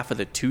back half of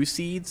the 2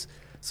 seeds,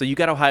 so you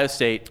got Ohio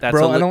State. I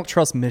don't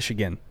trust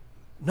Michigan.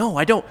 No,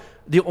 I don't.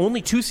 The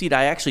only 2 seed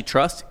I actually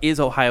trust is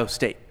Ohio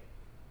State.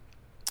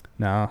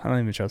 No, I don't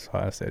even trust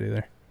Ohio State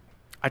either.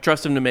 I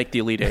trust them to make the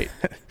Elite Eight.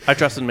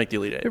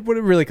 What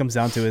it really comes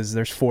down to is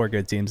there's 4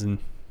 good teams in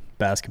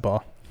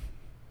basketball.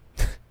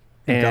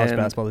 in college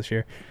basketball this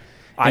year.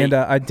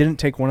 I didn't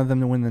take one of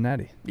them to win the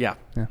Natty. Yeah.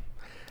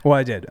 Well,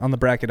 I did. On the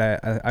bracket, I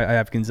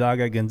have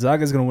Gonzaga.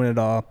 Gonzaga's going to win it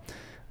all.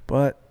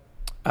 But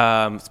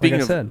speaking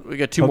like I said, we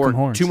got two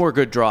more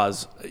good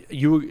draws.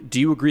 Do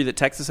you agree that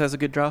Texas has a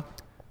good draw?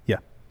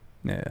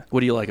 Yeah. What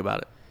do you like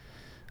about it?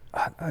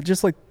 I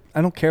just like.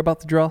 I don't care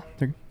about the draw.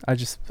 I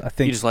think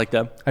you just like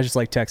them. I just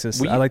like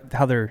Texas. I like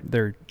how they're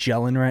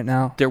gelling right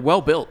now. They're well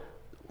built.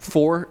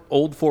 4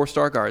 old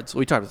 4-star guards.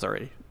 We talked about this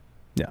already.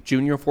 Yeah.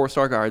 Junior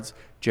 4-star guards.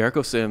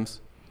 Jericho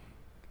Sims.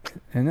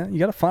 And you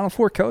got a Final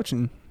Four coach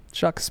and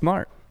Shaka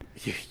Smart.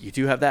 You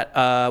do have that.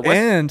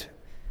 And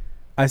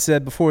I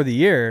said before the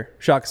year,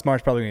 Shaka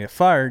Smart's probably going to get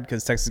fired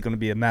because Texas is going to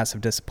be a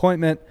massive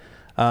disappointment.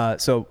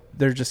 So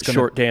they're just going to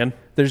short Dan.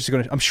 They're just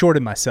going to. I'm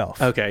shorting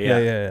myself. Okay.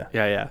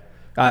 Yeah.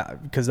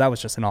 Because that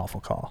was just an awful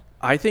call.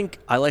 I think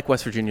I like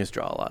West Virginia's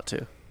draw a lot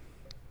too.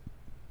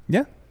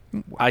 Yeah.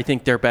 I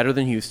think they're better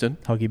than Houston.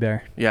 Huggy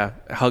Bear. Yeah,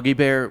 Huggy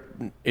Bear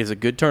is a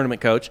good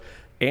tournament coach,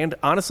 and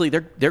honestly,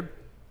 they're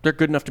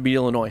good enough to beat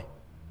Illinois.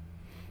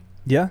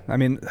 Yeah, I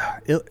mean,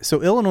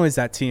 so Illinois is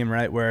that team,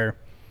 right, where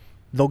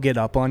they'll get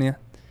up on you,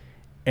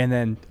 and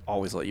then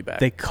always let you back.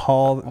 They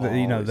call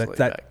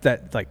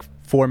that like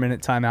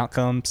 4-minute timeout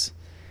comes,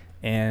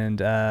 and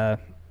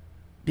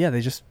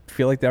they just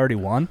feel like they already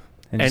won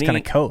and just kind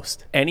of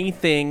coast.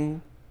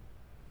 Anything.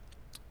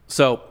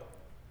 So,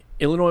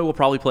 Illinois will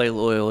probably play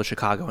Loyola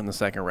Chicago in the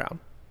second round.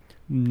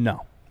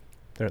 No,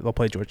 they'll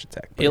play Georgia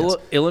Tech.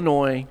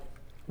 Illinois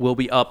will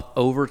be up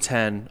over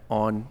 10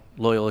 on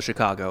Loyola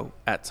Chicago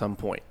at some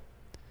point.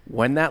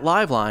 When that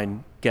live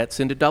line gets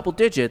into double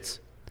digits,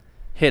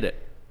 hit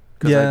it.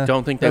 Because I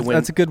don't think they win.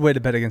 That's a good way to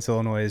bet against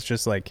Illinois. Is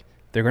just like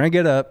they're going to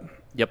get up.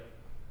 Yep.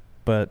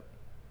 But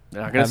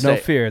they're not going to have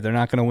no fear. They're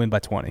not going to win by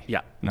 20.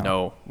 Yeah.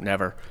 No,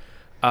 never.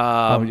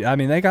 I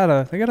mean, they got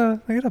a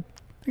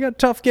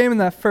tough game in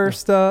that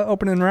first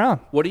opening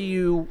round. What are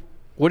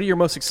your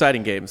most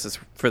exciting games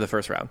for the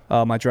first round?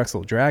 My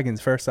Drexel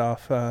Dragons. First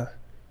off,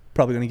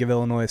 probably going to give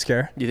Illinois a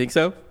scare. You think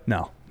so?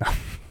 No.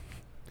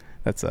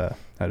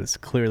 That is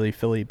clearly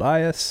Philly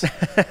bias.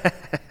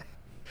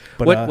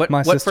 But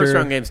what first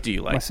round games do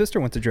you like? My sister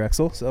went to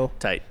Drexel, so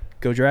tight.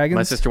 Go Dragons.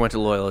 My sister went to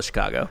Loyola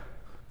Chicago.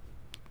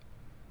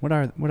 What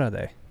are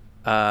they?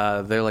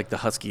 They're like the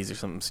Huskies or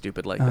something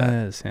stupid like that.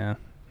 It is, yeah.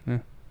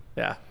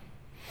 Yeah.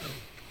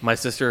 My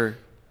sister's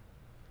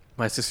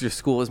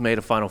school has made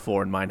a Final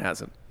Four and mine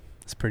hasn't.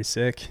 It's pretty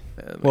sick.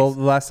 Well,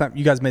 the last time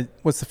you guys made,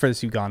 what's the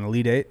furthest you've gone?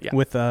 Elite Eight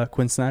with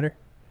Quinn Snyder?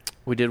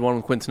 We did one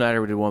with Quinn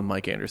Snyder. We did one with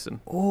Mike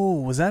Anderson.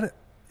 Oh, was that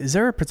Is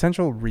there a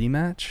potential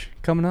rematch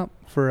coming up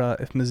for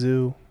if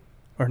Mizzou,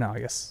 or no? I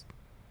guess.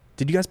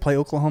 Did you guys play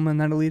Oklahoma in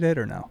that Elite Eight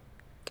or no?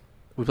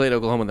 We played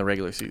Oklahoma in the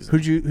regular season.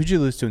 Who'd you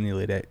lose to in the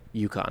Elite Eight?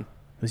 UConn.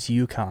 It was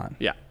UConn.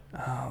 Yeah.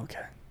 Oh,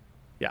 okay.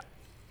 Yeah.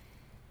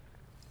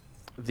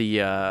 The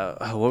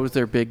what was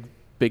their big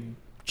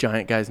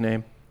giant guy's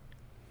name?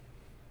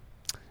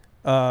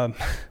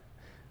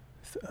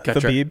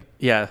 Thabib?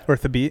 Yeah. Or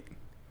Thabit?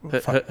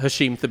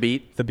 Hashim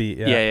Thabit? Thabit,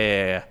 yeah.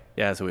 Yeah,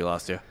 that's who we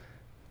lost to.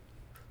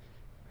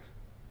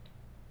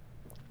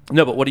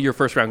 No, but what are your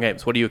first round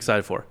games? What are you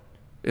excited for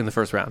in the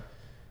first round?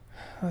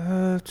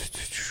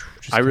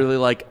 I really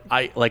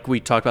like we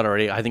talked about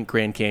already, I think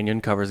Grand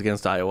Canyon covers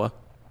against Iowa.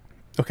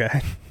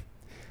 Okay.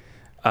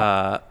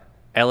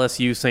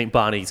 LSU St.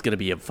 Bonnie's going to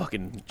be a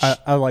fucking...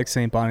 I like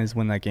St. Bonnie's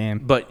win that game.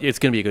 But it's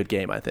going to be a good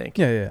game, I think.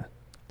 Yeah.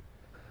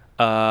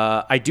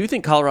 I do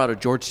think Colorado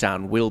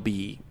Georgetown will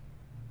be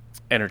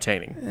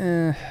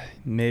entertaining.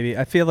 Maybe.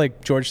 I feel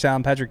like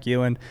Georgetown, Patrick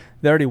Ewing,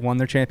 they already won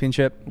their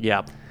championship.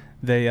 Yeah.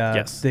 They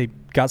Yes. they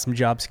got some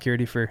job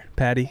security for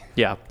Patty.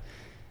 Yeah.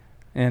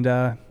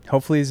 And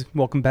hopefully he's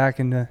welcome back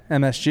into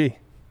MSG.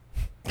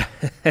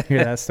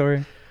 Hear that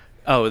story?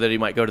 Oh, that he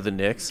might go to the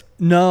Knicks?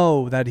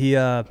 No, that he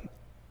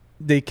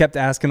they kept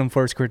asking him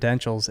for his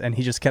credentials, and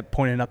he just kept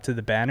pointing up to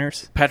the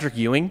banners. Patrick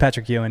Ewing?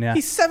 Patrick Ewing, yeah.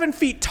 He's 7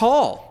 feet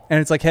tall. And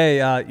it's like,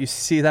 hey, you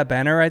see that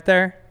banner right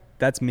there?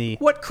 That's me.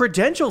 What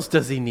credentials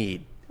does he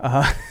need?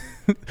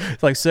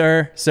 It's like,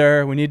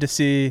 sir, we need to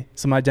see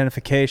some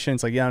identification.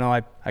 It's like, yeah, no,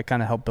 I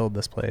kind of helped build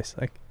this place.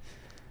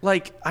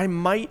 Like, I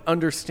might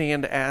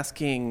understand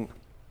asking,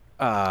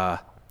 I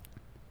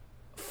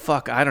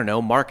don't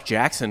know, Mark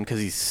Jackson, because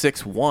he's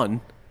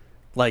 6'1".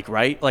 Like,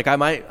 right? Like,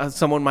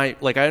 someone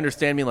might, like, I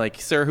understand being like,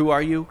 sir, who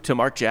are you? To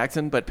Mark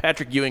Jackson, but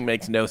Patrick Ewing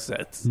makes no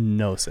sense.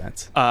 No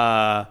sense.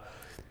 I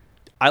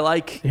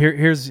like...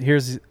 Here's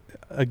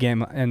a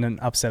game and an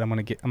upset I'm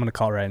gonna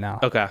call right now.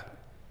 Okay.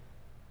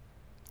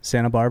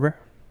 Santa Barbara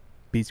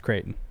beats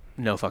Creighton.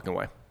 No fucking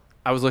way.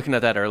 I was looking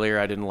at that earlier.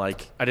 I didn't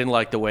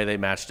like the way they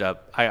matched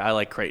up. I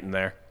like Creighton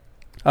there.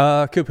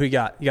 Coop, who you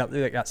got?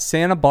 You got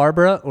Santa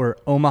Barbara or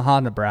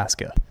Omaha,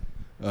 Nebraska?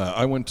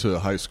 I went to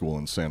high school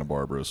in Santa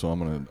Barbara, so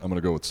I'm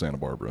gonna go with Santa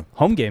Barbara.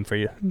 Home game for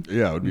you.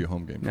 Yeah, it would be a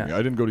home game for Yeah. me.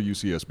 I didn't go to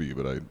UCSB,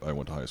 but I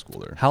went to high school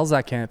there. How's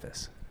that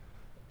campus?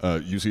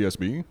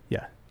 UCSB?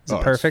 Yeah. Is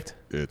it perfect?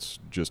 It's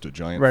just a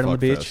giant Right on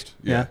the fuck beach? fest.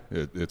 Yeah.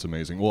 It's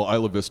amazing. Well,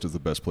 Isla Vista is the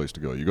best place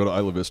to go. You go to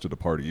Isla Vista to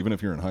party, even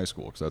if you're in high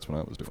school, because that's what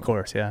I was doing. Of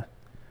course, yeah.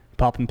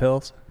 Popping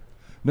pills?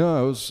 No,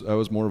 I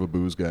was more of a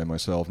booze guy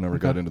myself. Never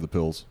got into the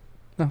pills.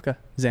 Okay.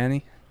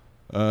 Zanny?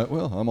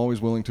 Well, I'm always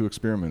willing to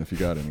experiment if you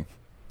got any.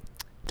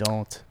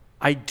 Don't.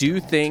 I do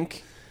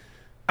think,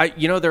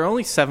 they're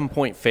only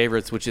 7-point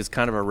favorites, which is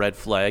kind of a red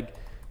flag.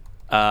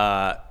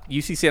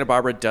 UC Santa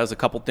Barbara does a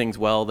couple things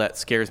well that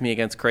scares me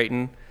against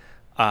Creighton.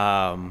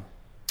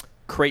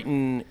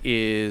 Creighton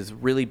is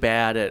really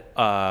bad at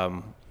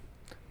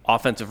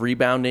offensive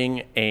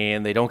rebounding,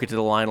 and they don't get to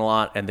the line a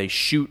lot, and they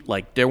shoot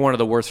like they're one of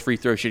the worst free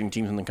throw shooting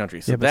teams in the country.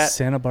 So yeah, but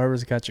Santa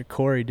Barbara's got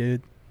Ja'Cory,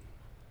 dude.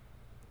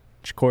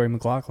 Ja'Cory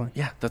McLaughlin.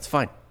 Yeah, that's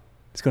fine.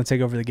 He's going to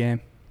take over the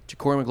game.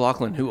 Ja'Cory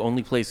McLaughlin, who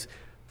only plays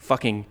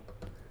 20%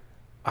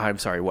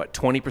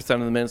 of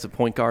the minutes of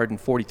point guard and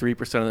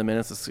 43% of the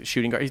minutes as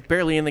shooting guard. He's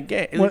barely in the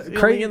game. He's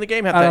only in the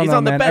game half that. He's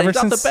on the bench. He's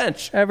off the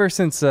bench. Ever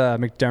since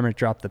McDermott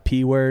dropped the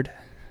P word,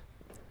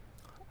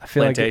 I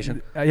feel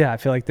Plantation. I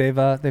feel like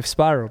they've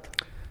spiraled.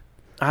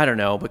 I don't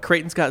know, but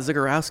Creighton's got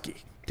Zagorowski.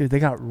 Dude, they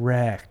got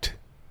wrecked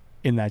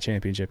in that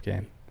championship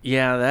game.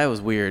 Yeah, that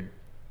was weird.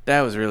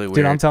 That was really weird.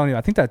 Dude, I'm telling you,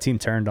 I think that team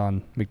turned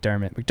on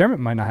McDermott. McDermott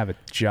might not have a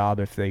job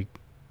if they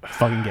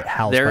fucking get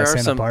housed by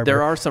Santa Barbara.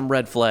 There are some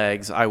red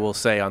flags, I will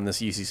say, on this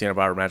UC Santa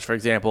Barbara match. For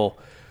example,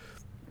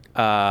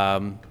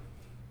 UC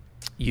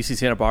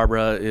Santa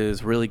Barbara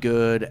is really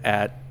good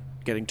at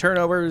getting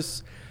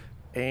turnovers,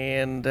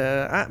 and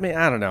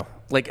I don't know.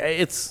 Like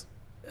that's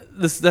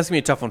gonna be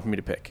a tough one for me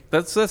to pick.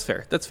 That's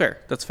fair. That's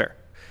fair.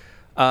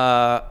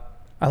 I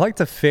like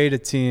to fade a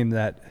team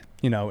that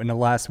in the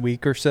last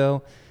week or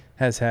so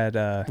has had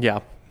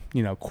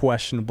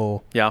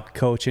questionable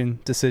coaching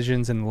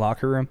decisions in the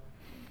locker room.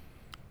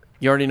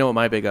 You already know what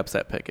my big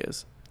upset pick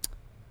is.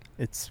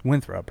 It's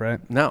Winthrop,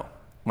 right? No.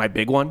 My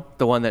big one,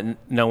 the one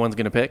that no one's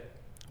going to pick.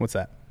 What's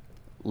that?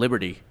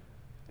 Liberty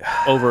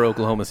over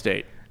Oklahoma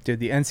State. Dude,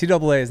 the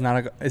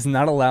NCAA is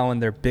not allowing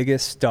their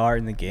biggest star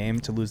in the game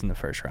to lose in the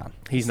first round.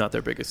 He's not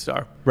their biggest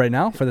star. Right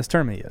now? For this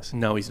tournament, he is.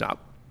 No, he's not.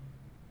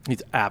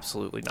 He's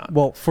absolutely not.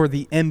 Well, for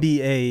the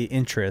NBA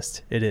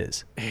interest, it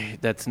is.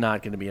 That's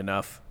not going to be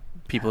enough.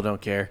 People don't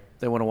care.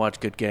 They want to watch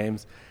good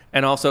games.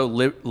 And also,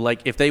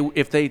 if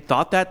they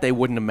thought that, they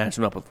wouldn't have matched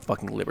them up with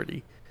fucking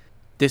Liberty.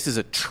 This is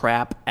a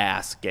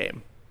trap-ass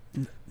game.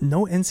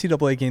 No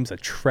NCAA game's a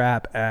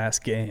trap-ass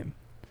game.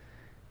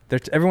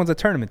 Everyone's a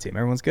tournament team.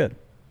 Everyone's good.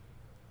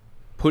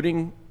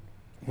 Putting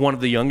one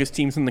of the youngest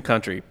teams in the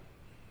country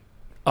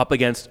up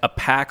against a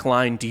pack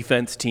line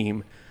defense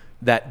team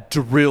that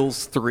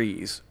drills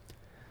threes.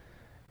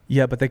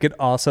 Yeah, but they could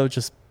also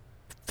just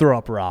throw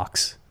up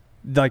rocks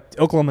Like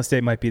Oklahoma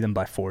State might beat them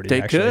by 40.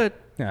 They actually. could.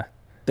 Yeah.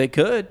 They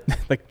could.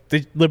 Like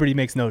Liberty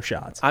makes no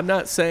shots. I'm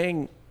not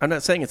saying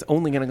it's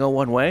only going to go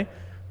one way.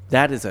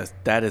 That is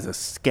a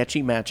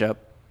sketchy matchup,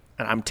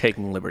 and I'm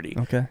taking Liberty.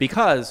 Okay.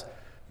 Because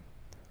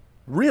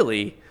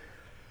really,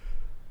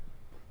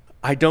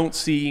 I don't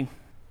see.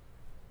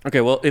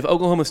 Okay, well, if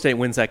Oklahoma State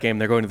wins that game,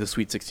 they're going to the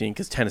Sweet 16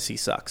 because Tennessee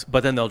sucks.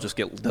 But then they'll just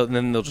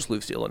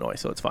lose to Illinois,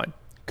 so it's fine.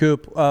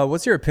 Coop,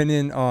 what's your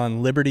opinion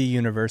on Liberty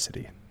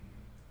University?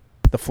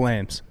 The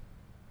Flames.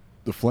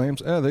 The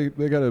Flames, they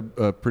got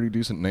a pretty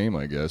decent name,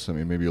 I guess. I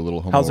mean, maybe a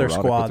little homoerotic. How's their but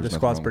squad? there's Their nothing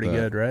squad's wrong pretty with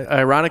that. good, right?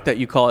 Ironic that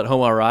you call it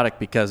homoerotic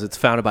because it's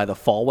founded by the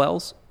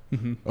Falwells.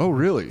 Oh,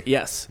 really?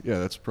 Yes. Yeah,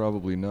 that's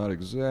probably not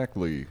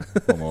exactly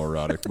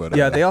homoerotic, but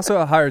Yeah, they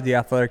also hired the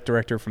athletic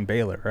director from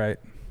Baylor, right?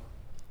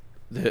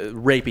 The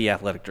rapey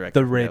athletic director.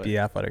 The rapey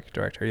athletic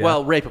director, yeah.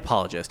 Well, rape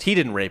apologist. He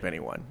didn't rape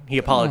anyone. He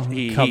apologized.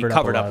 He covered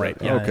covered up up a lot rape.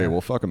 of it. okay, yeah.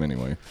 well, fuck them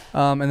anyway.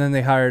 And then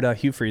they hired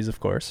Hugh Freeze, of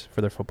course,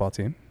 for their football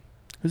team.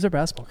 Who's their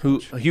basketball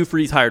coach? Hugh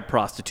Freeze hired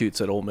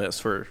prostitutes at Ole Miss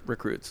for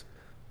recruits.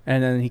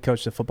 And then he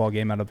coached a football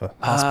game out of a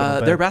hospital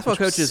bed, Their basketball which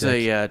was coach is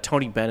sick. a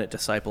Tony Bennett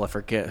disciple. I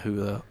forget who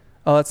the.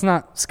 Oh, that's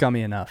not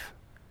scummy enough.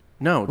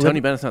 No, Tony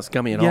Bennett's not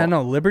scummy at all. Yeah,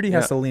 no, Liberty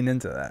has Yeah. to lean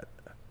into that.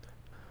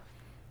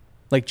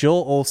 Like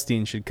Joel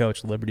Osteen should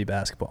coach Liberty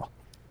basketball.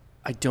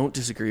 I don't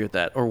disagree with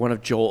that. Or one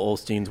of Joel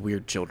Osteen's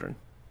weird children.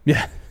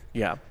 Yeah.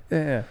 Yeah.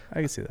 Yeah, I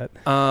can see that.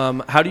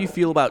 How do you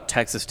feel about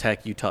Texas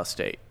Tech, Utah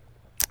State?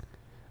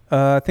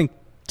 I think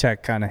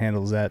Tech kind of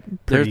handles that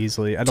pretty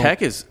easily.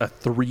 Tech is a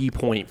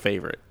 3-point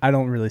favorite. I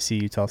don't really see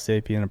Utah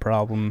State being a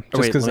problem, Oh,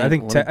 just wait, because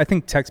I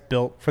think Tech's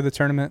built for the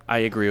tournament. I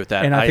agree with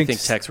that. And I I think think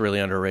Tech's really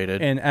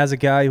underrated. And as a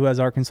guy who has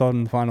Arkansas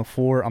in the Final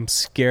Four, I'm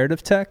scared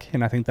of Tech,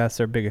 and I think that's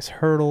their biggest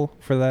hurdle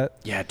for that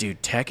Yeah,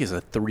 dude, Tech is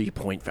a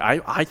 3-point.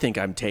 I think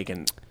I'm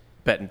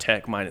betting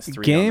Tech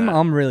 -3. game. on that.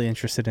 I'm really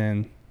interested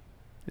in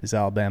is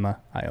Alabama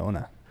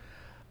Iona,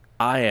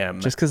 I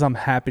am just because I'm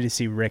happy to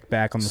see Rick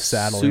back on the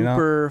saddle.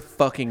 super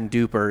fucking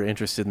duper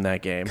interested in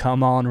that game.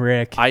 Come on,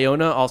 Rick.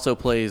 Iona also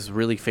plays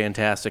really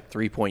fantastic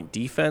 3-point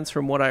defense,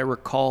 from what I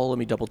recall. Let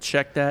me double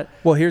check that.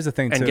 Well, here's the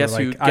thing And too. guess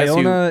like who- guess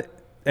Iona,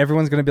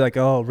 everyone's gonna be like,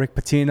 "Oh, Rick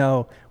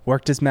Pitino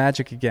worked his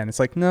magic again." It's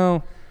like,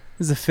 no,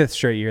 this is the 5th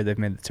straight year they've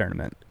made the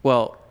tournament.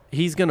 Well,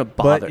 he's gonna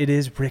bother. But it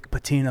is Rick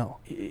Pitino.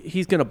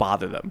 He's gonna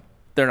bother them.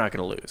 They're not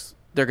gonna lose.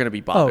 They're gonna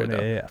be Oh, bothered yeah,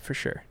 though. yeah, for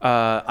sure.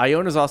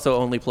 Iona's also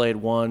only played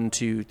 1,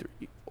 2, 3,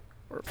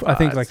 4, 5, I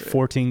think like 6.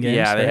 14 games.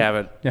 Yeah, they right?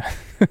 haven't. Yeah.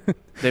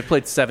 They've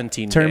played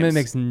 17 Tournament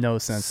games. makes no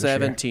sense. This year.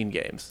 17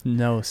 games.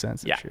 No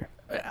sense Yeah. this year.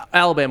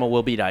 Alabama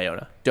will beat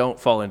Iona. Don't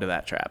fall into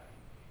that trap.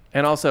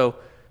 And also,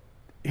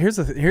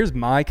 Here's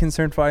my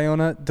concern for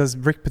Iona. Does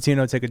Rick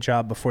Pitino take a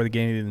job before the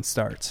game even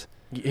starts?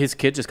 his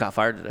kid just got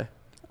fired today.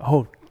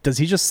 Oh, does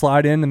he just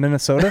slide into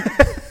Minnesota?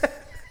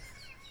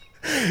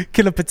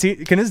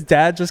 Can his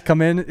dad just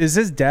come in? Is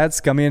his dad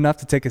scummy enough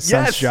to take his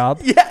son's job?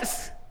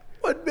 Yes.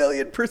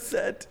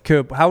 1,000,000%.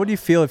 Coop, how would you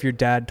feel if your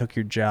dad took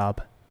your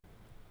job?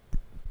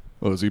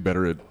 Well, is he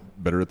better at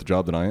the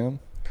job than I am?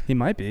 He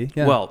might be.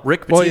 Yeah. Well,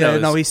 Rick Pitino Well, yeah,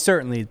 is- no, he's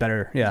certainly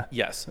better. Yeah.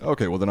 Yes.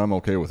 Okay, well then I'm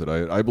okay with it.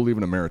 I believe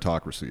in a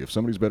meritocracy. If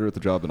somebody's better at the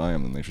job than I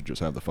am, then they should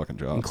just have the fucking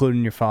job.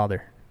 Including your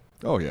father.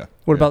 Oh yeah.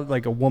 What Yeah. about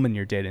like a woman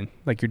you're dating?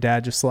 Like your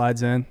dad just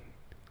slides in?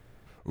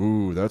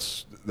 Ooh,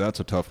 that's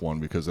a tough one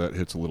because that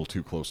hits a little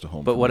too close to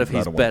home. But for what me, if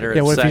he's I don't want better to-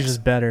 Yeah, what if sex. he's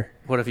just better?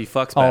 What if he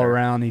fucks All better?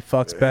 around, he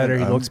fucks better,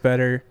 he looks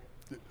better.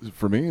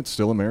 For me, it's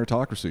still a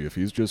meritocracy. If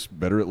he's just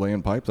better at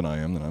laying pipe than I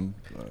am, then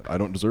I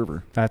don't deserve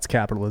her. That's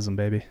capitalism,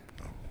 baby.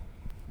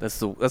 That's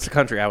the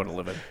country I want to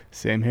live in.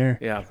 Same here.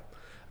 Yeah.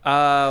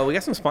 We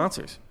got some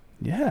sponsors.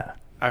 Yeah.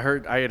 I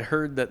had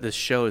heard that this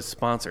show is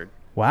sponsored.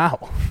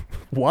 Wow.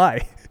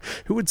 Why?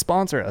 Who would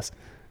sponsor us?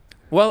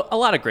 Well, a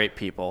lot of great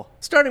people,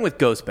 starting with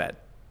GhostBed.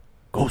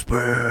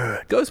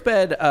 GhostBed.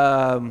 GhostBed,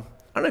 I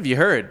don't know if you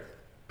heard,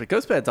 but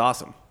GhostBed's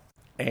awesome.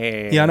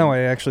 And Yeah, I know. I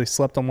actually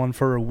slept on one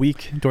for a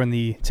week during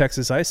the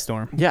Texas ice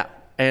storm. Yeah,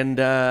 and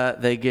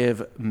they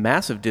give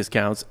massive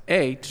discounts,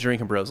 A, to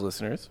Drinking Bros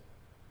listeners,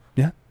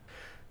 Yeah.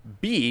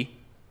 B,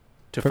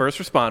 to first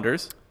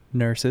responders,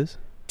 Nurses,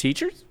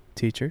 teachers,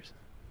 teachers.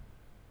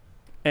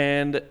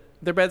 and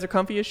their beds are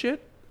comfy as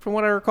shit, from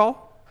what I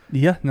recall.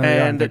 Yeah, no, they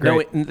are. And They're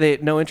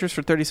great. no interest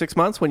for 36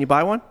 months when you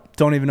buy one.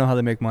 Don't even know how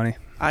they make money.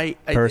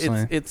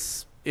 Personally.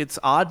 It's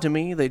odd to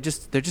me. They're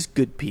just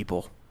good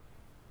people.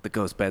 The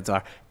Ghost Beds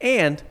are,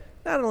 and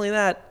not only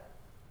that,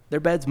 their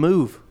beds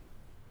move.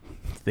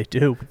 They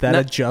do. With that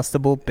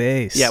adjustable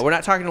base. Yeah, we're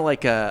not talking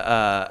like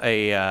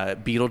a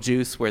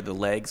Beetlejuice where the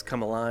legs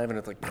come alive and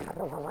it's like,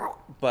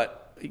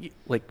 but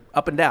like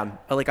up and down,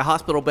 like a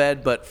hospital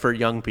bed, but for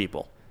young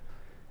people.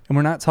 And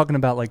we're not talking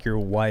about like your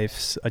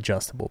wife's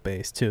adjustable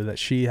base too that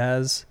she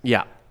has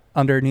Yeah,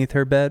 underneath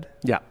her bed.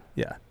 yeah,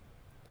 Yeah.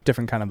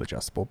 Different kind of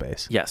adjustable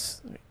base.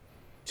 yes.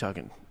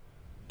 Talking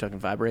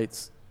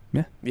vibrates.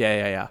 Yeah.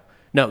 Yeah.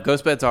 No,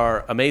 Ghost Beds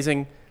are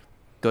amazing.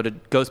 Go to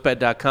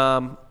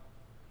ghostbed.com.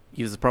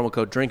 Use the promo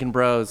code Drinking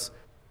Bros.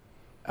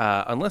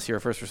 Unless you're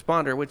a first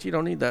responder, which you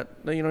don't need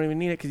that. No, you don't even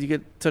need it because you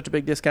get such a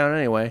big discount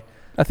anyway.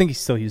 I think you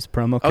still use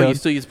promo code. Oh, you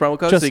still use promo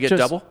code so you get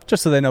double?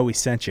 Just so they know we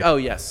sent you. Oh,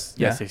 yes.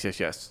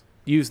 Yes.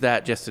 Use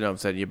that just to know I'm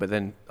sending you, but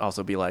then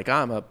also be like,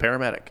 I'm a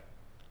paramedic.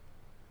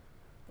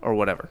 Or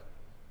whatever.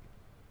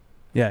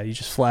 Yeah, you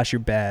just flash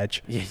your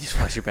badge. Yeah, you just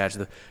flash your badge.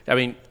 I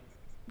mean,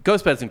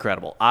 GhostBed's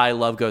incredible. I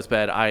love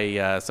GhostBed.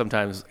 I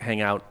sometimes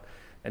hang out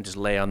and just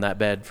lay on that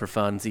bed for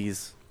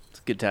funsies. It's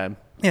a good time.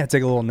 Yeah,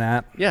 take a little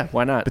nap. Yeah,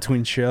 why not?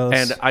 Between shows.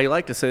 And I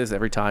like to say this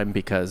every time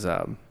because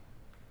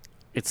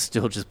it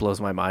still just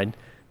blows my mind.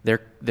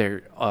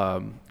 They're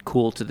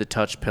cool to the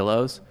touch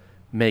pillows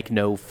make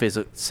no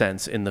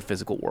sense in the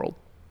physical world.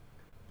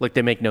 Like,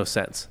 they make no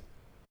sense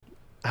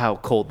how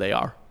cold they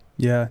are.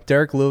 Yeah,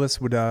 Derek Lewis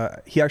would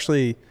he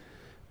actually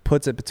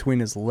puts it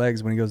between his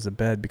legs when he goes to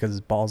bed because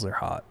his balls are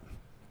hot.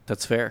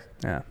 That's fair.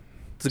 Yeah.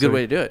 It's a good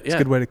way to do it. It's a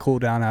good way to cool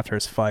down after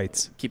his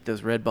fights. Keep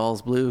those red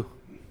balls blue.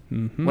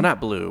 Mm-hmm. Well, not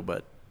blue,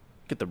 but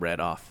get the red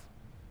off.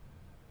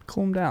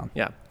 Cool them down.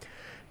 Yeah.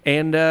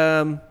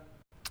 And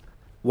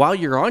while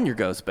you're on your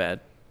GhostBed,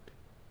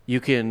 you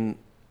can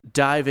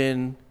dive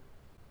in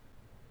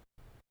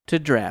to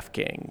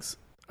DraftKings.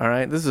 All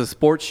right? This is a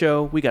sports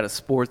show. We got a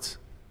sports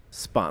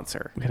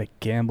sponsor. We got a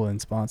gambling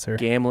sponsor.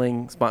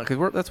 Gambling sponsor,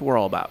 because that's what we're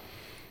all about.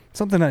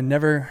 Something I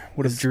never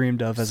would have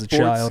dreamed of as a Sports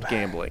child.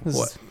 Gambling. This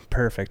is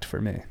perfect for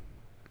me.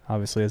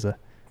 Obviously, as a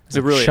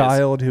really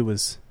child who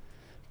was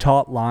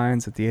taught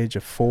lines at the age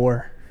of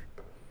 4.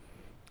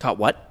 Taught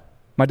what?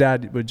 My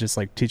dad would just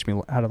like teach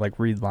me how to like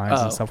read lines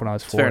and stuff when I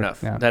was 4. Fair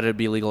enough. Yeah. That'd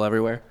be legal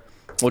everywhere.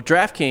 Well,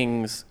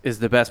 DraftKings is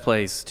the best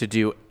place to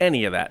do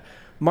any of that.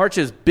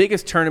 March's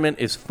biggest tournament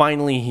is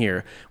finally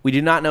here. We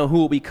do not know who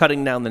will be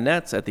cutting down the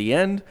nets at the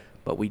end,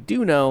 but we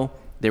do know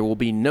there will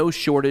be no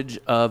shortage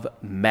of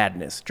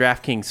madness.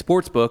 DraftKings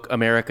Sportsbook,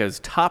 America's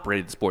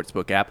top-rated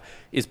sportsbook app,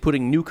 is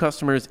putting new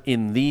customers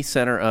in the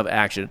center of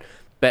action.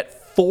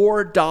 Bet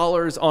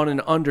 $4 on an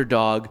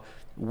underdog,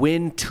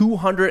 win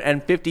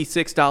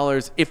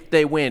 $256 if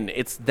they win.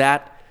 It's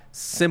that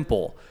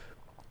simple.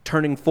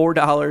 Turning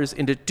 $4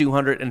 into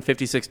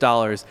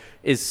 $256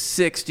 is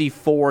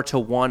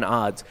 64-1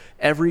 odds.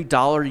 Every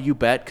dollar you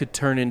bet could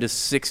turn into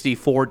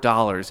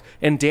 $64.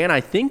 And Dan, I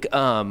think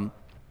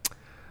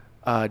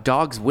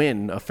dogs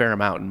win a fair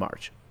amount in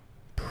March.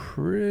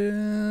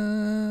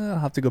 I'll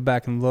have to go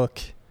back and look.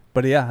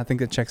 But yeah, I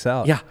think it checks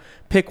out. Yeah.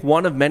 Pick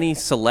one of many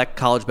select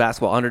college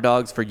basketball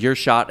underdogs for your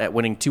shot at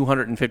winning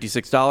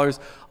 $256.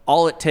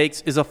 All it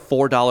takes is a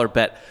 $4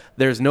 bet.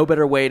 There's no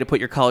better way to put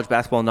your college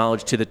basketball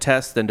knowledge to the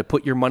test than to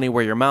put your money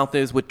where your mouth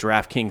is with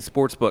DraftKings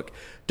Sportsbook.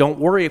 Don't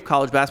worry if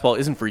college basketball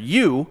isn't for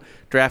you.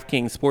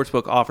 DraftKings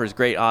Sportsbook offers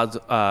great odds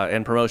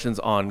and promotions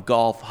on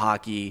golf,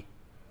 hockey,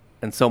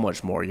 and so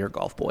much more. You're a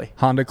golf boy.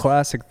 Honda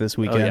Classic this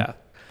weekend. Oh, yeah.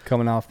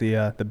 Coming off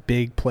the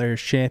Big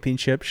Players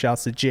Championship.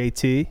 Shouts to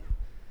JT.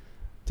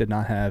 Did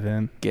not have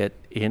him. Get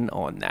in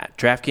on that.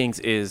 DraftKings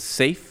is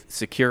safe,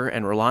 secure,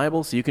 and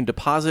reliable, so you can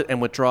deposit and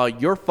withdraw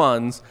your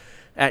funds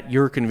at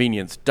your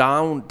convenience.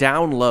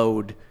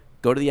 Download,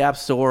 go to the App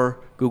Store,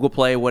 Google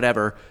Play,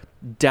 whatever.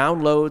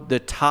 Download the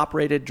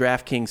top-rated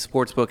DraftKings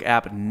Sportsbook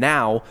app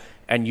now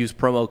and use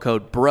promo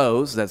code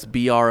BROS, that's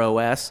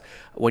B-R-O-S,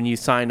 when you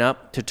sign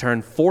up to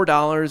turn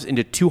 $4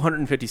 into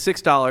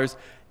 $256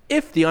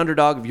 if the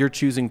underdog of your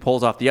choosing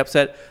pulls off the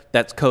upset.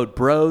 That's code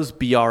BROS,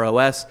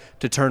 B-R-O-S,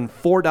 to turn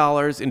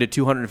 $4 into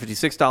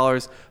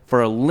 $256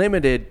 for a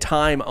limited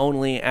time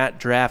only at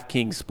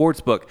DraftKings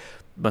Sportsbook.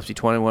 Must be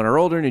 21 or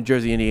older, New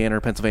Jersey, Indiana,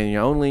 or Pennsylvania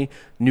only.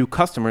 New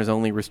customers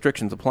only.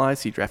 Restrictions apply.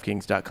 See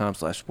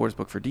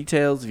DraftKings.com/sportsbook for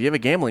details. If you have a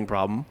gambling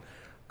problem,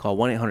 call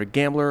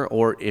 1-800-GAMBLER,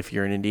 or if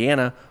you're in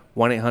Indiana,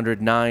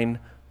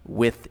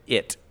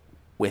 1-800-9-WITH-IT.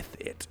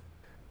 With it.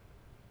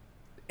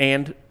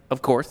 And,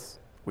 of course,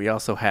 we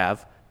also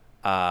have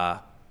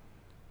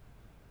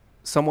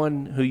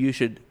someone who you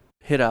should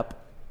hit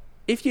up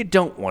if you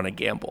don't want to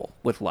gamble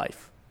with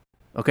life.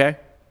 Okay?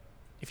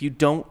 If you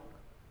don't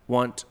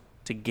want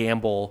to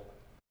gamble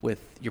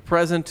with your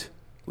present,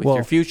 with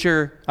your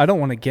future. I don't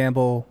want to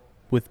gamble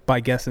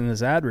by guessing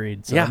this ad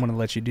read, so Yeah. I'm going to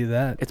let you do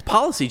that. It's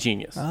Policy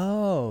Genius.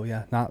 Oh,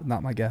 yeah. Not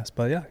my guess,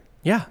 but yeah.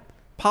 Yeah.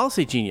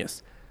 Policy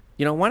Genius.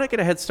 You know, why not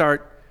get a head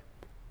start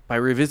by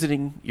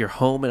revisiting your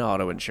home and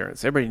auto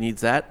insurance? Everybody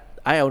needs that.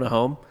 I own a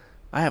home.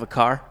 I have a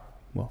car.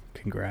 Well,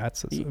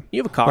 congrats. You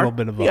have a car. A little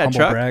bit of You a got humble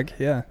truck. brag.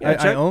 Yeah. You got a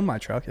I truck. own my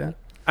truck, yeah.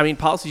 I mean,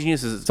 Policy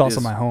Genius is... It's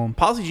also my home.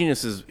 Policy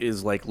Genius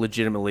is like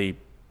legitimately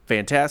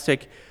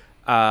fantastic.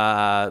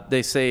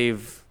 They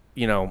save,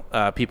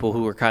 people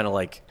who are kind of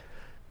like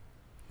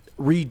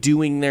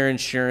redoing their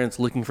insurance,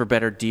 looking for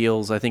better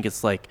deals. I think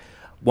it's like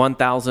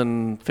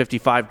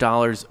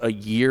 $1,055 a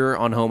year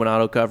on home and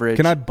auto coverage.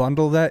 Can I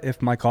bundle that if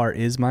my car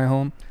is my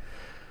home?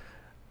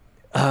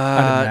 No,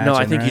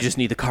 I think right? you just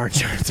need the car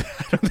insurance.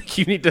 I don't think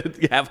you need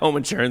to have home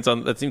insurance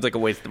on. That seems like a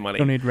waste of money.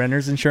 Don't need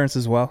renter's insurance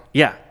as well?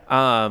 Yeah,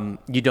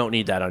 you don't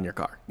need that on your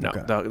car. No,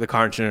 Okay. the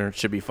car insurance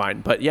should be fine.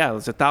 But yeah,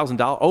 it's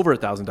 $1,000, over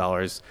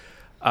 $1,000.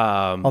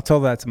 I'll tell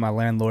that to my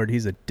landlord.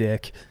 He's a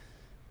dick.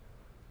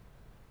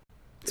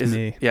 It's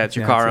me. Yeah, it's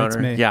your car owner. It's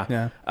me.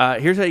 Yeah.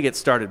 Here's how you get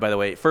started, by the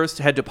way. First,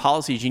 head to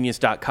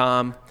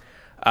policygenius.com.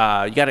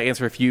 You got to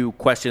answer a few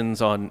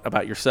questions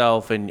about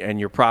yourself and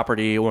your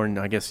property, or in,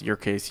 I guess, your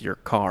case, your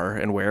car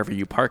and wherever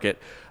you park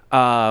it.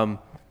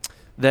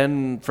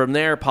 Then from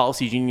there,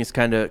 Policy Genius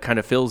kind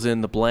of fills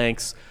in the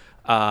blanks.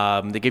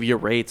 They give you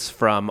rates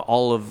from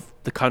all of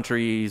the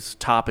country's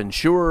top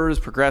insurers,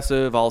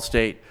 Progressive,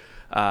 Allstate,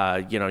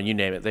 you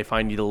name it. They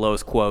find you the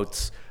lowest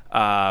quotes.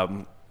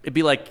 It'd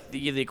be like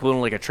the equivalent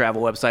of like a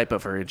travel website,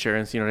 but for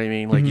insurance, you know what I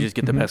mean? Like you just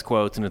get the best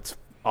quotes, and it's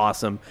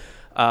awesome.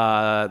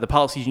 The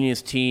Policy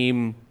Genius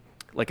team,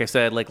 like I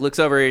said, like looks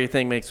over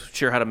everything, makes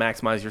sure how to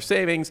maximize your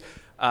savings.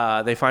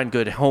 They find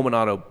good home and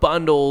auto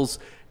bundles,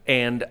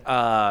 and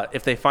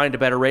if they find a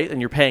better rate than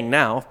you're paying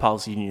now, if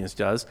Policy Genius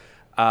does,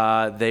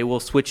 they will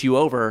switch you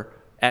over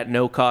at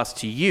no cost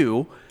to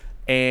you.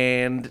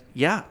 And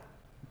yeah,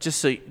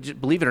 just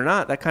believe it or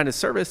not, that kind of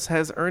service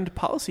has earned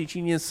Policy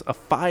Genius a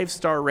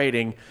 5-star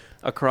rating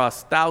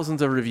across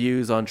thousands of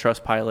reviews on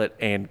Trustpilot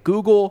and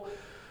Google.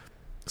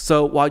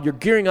 So while you're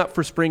gearing up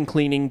for spring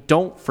cleaning,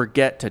 don't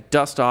forget to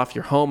dust off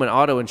your home and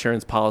auto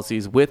insurance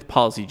policies with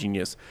Policy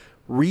Genius.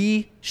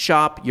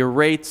 Reshop your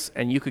rates,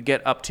 and you could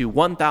get up to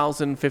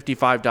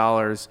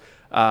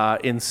 $1,055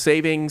 in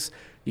savings.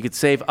 You could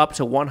save up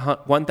to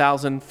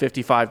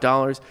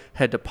 $1,055.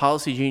 Head to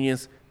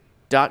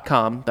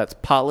policygenius.com. That's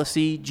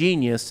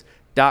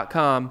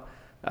policygenius.com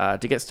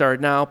to get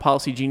started now.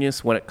 Policy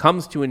Genius, when it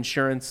comes to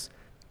insurance,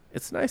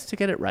 it's nice to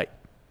get it right.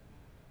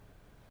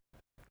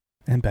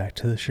 And back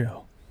to the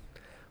show. I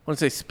want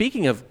to say,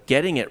 speaking of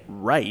getting it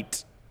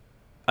right,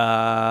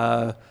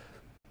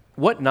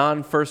 what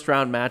non-first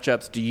round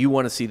matchups do you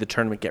want to see the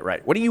tournament get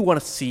right? What do you want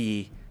to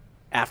see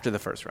after the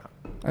first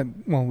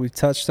round? Well, we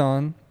touched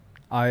on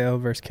Io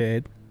versus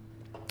Cade,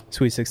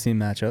 Sweet 16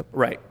 matchup.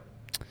 Right.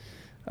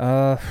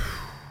 I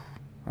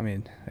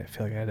mean, I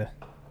feel like I had to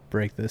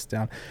break this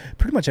down.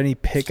 Pretty much any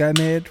pick I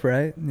made,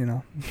 right? You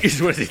know. You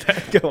just want to see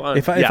that go on.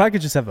 If I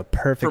could just have a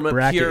perfect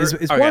bracket.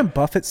 Is Warren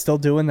Buffett still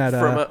doing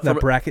that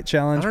bracket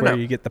challenge where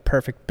you get the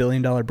perfect $1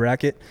 billion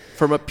bracket?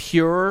 From a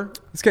pure...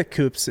 Let's get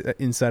Coop's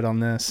insight on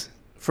this.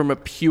 From a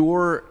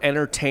pure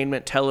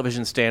entertainment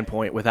television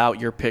standpoint, without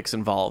your picks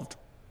involved,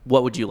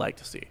 what would you like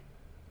to see?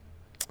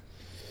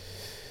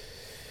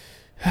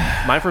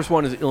 My first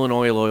one is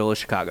Illinois Loyola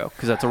Chicago,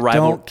 because that's a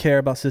rival. Don't care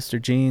about Sister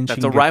Jean.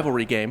 That's a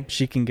rivalry game.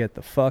 She can get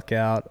the fuck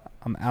out.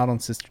 I'm out on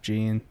Sister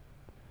Jean.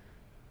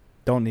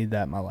 Don't need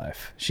that in my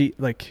life. She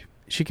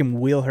can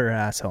wheel her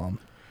ass home.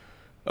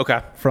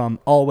 Okay. From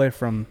all the way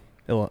from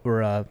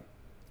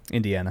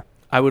Indiana.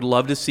 I would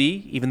love to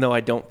see, even though I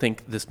don't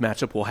think this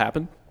matchup will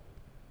happen,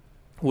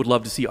 would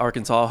love to see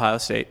Arkansas Ohio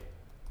State.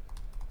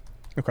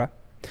 Okay.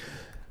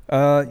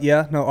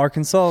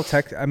 Arkansas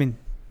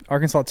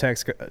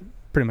Tech's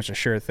pretty much a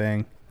sure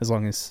thing, as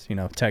long as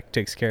Tech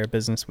takes care of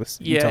business with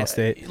Utah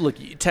State. Look,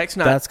 Tech's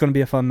not. That's going to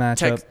be a fun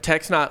matchup.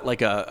 Tech's not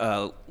like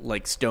a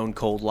stone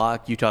cold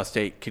lock. Utah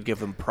State could give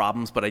them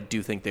problems, but I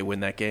do think they win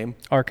that game.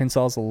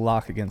 Arkansas's a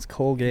lock against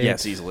Colgate.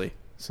 Yes, easily.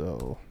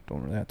 So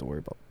don't really have to worry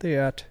about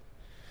that.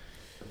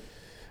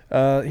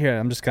 Here,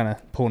 I'm just kind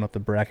of pulling up the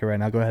bracket right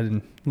now. Go ahead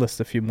and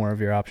list a few more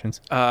of your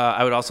options.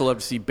 I would also love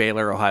to see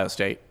Baylor Ohio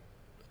State.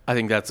 I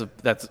think that's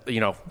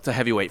it's a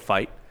heavyweight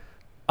fight.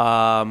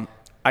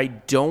 I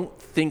don't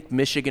think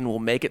Michigan will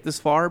make it this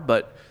far,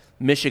 but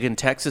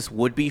Michigan-Texas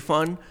would be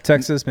fun.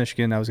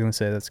 Texas-Michigan, I was going to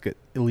say that's good.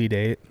 Elite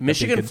Eight.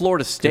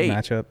 Michigan-Florida State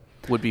matchup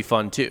would be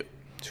fun too.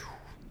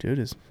 Dude,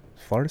 is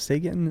Florida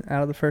State getting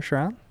out of the first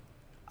round?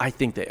 I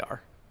think they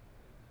are.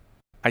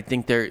 I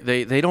think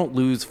they don't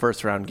lose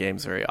first-round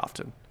games very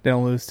often. They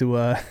don't lose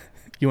to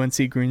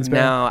UNC Greensboro?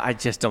 No, I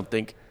just don't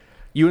think.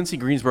 UNC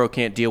Greensboro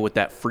can't deal with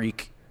that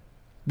freak.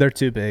 They're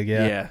too big,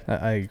 yeah.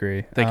 I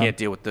agree. They can't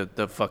deal with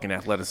the fucking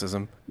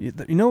athleticism. You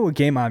know what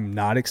game I'm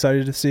not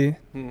excited to see?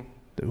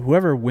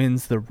 Whoever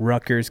wins the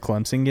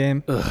Rutgers-Clemson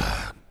game.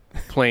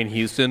 Playing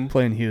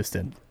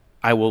Houston.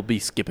 I will be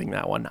skipping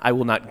that one. I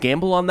will not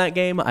gamble on that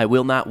game. I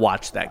will not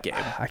watch that game.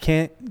 I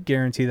can't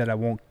guarantee that I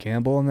won't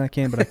gamble on that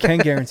game, but I can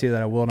guarantee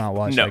that I will not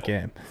watch that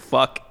game.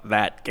 Fuck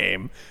that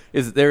game.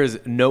 There is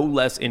no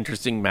less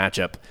interesting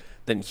matchup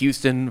than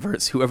Houston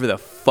versus whoever the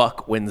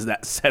fuck wins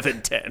that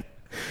 7-10.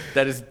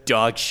 That is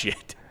dog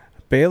shit.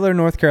 Baylor,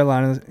 North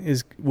Carolina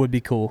would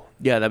be cool.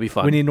 Yeah, that'd be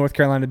fun. We need North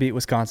Carolina to beat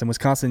Wisconsin.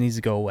 Wisconsin needs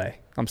to go away.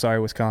 I'm sorry,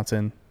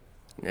 Wisconsin.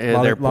 Yeah,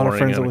 a lot of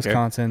friends of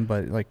Wisconsin,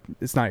 but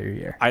it's not your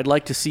year. I'd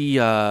like to see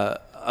a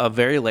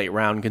very late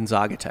round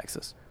Gonzaga,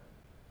 Texas.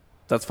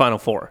 That's Final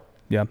Four.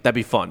 Yeah, that'd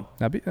be fun.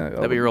 That'd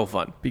be real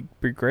fun.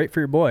 Be great for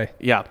your boy.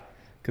 Yeah,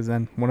 because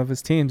then one of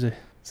his teams is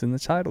in the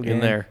title game.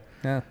 In there.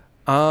 Yeah.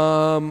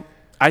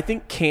 I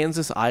think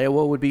Kansas,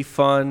 Iowa would be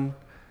fun.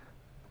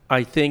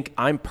 I think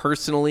I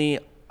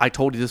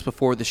told you this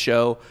before the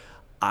show,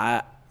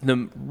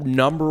 the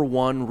number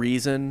one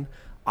reason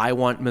I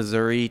want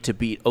Missouri to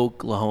beat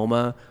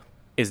Oklahoma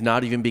is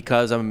not even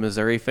because I'm a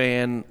Missouri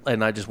fan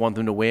and I just want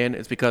them to win.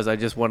 It's because I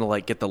just want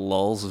to get the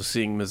lulls of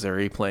seeing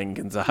Missouri playing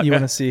Gonzaga. You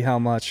want to see how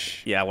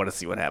much I want to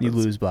see what happens. You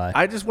lose by.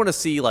 I just want to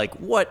see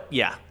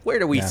where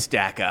do we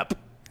stack up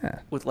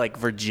with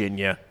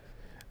Virginia.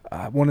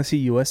 I want to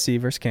see USC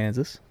versus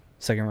Kansas,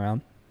 second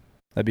round.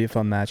 That'd be a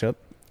fun matchup.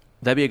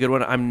 That'd be a good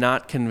one. I'm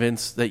not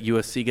convinced that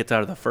USC gets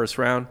out of the first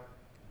round.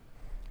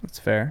 That's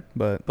fair,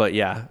 But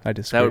yeah, I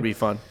disagree. That would be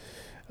fun.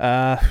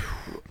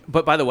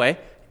 But by the way,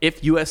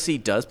 if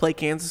USC does play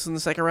Kansas in the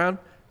second round,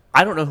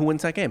 I don't know who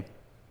wins that game.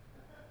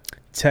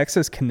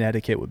 Texas,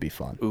 Connecticut would be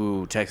fun.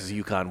 Ooh, Texas,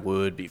 UConn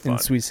would be fun. In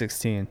Sweet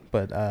 16,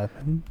 but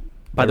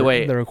by the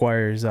way, that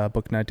requires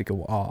Book Night to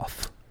go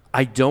off.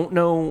 I don't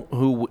know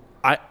who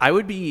I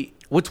would be.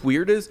 What's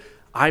weird is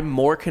I'm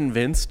more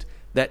convinced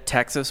that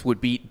Texas would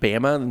beat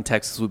Bama than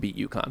Texas would beat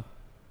UConn.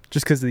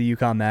 Just because of the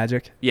UConn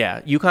Magic?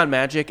 Yeah, UConn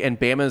Magic, and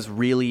Bama's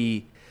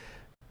really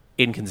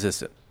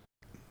inconsistent.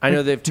 I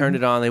know they've turned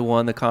it on. They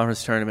won the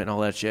conference tournament and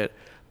all that shit.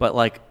 But,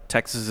 like,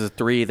 Texas is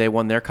 3. They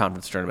won their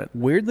conference tournament.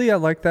 Weirdly, I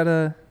like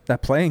that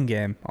playing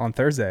game on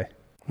Thursday.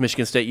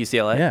 Michigan State,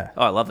 UCLA? Yeah.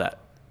 Oh, I love that.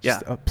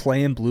 Just a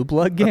playing blue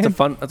blood game?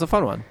 That's a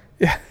fun one.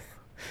 Yeah.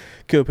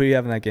 Coop, who do you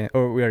have in that game?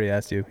 Oh, we already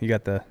asked you. You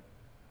got the...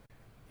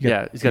 He's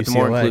got UCLA. the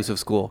more inclusive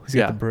school. He's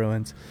got the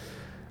Bruins.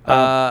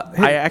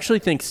 I actually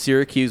think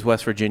Syracuse,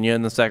 West Virginia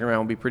in the second round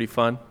would be pretty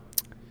fun.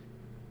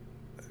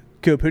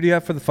 Coop, who do you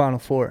have for the Final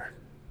Four?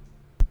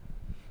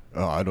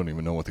 Oh, I don't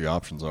even know what the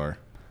options are.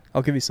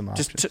 I'll give you some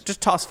options.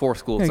 Just toss 4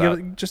 schools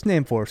out. Just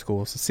name 4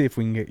 schools. Let's see if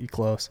we can get you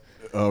close.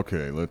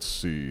 Okay, let's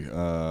see.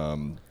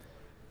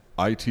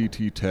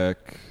 ITT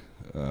Tech,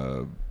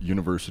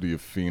 University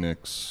of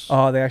Phoenix.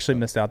 Oh, they actually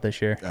missed out this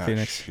year.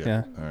 Phoenix. Shit.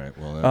 Yeah. All right.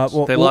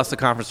 Well, they lost the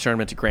conference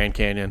tournament to Grand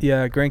Canyon.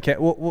 Yeah, Grand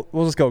Canyon.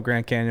 We'll just go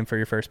Grand Canyon for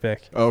your first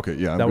pick. Okay.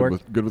 Yeah, I'm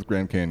good with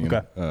Grand Canyon.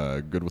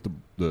 Okay. Good with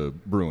the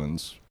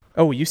Bruins.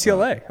 Oh,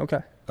 UCLA.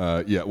 Okay.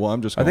 Yeah. Well,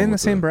 I'm just. Are they in the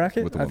same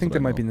bracket? I think they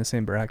might be in the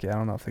same bracket. I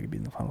don't know if they could be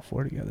in the Final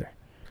Four together.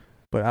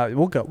 But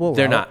we'll go.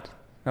 They're not.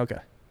 Okay.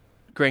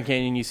 Grand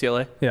Canyon,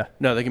 UCLA? Yeah.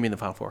 No, they can be in the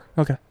Final Four.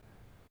 Okay.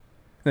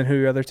 Then who are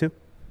your other 2?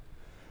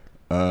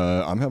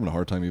 I'm having a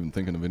hard time even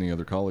thinking of any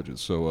other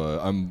colleges, so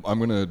I'm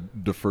going to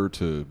defer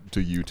to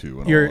you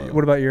two.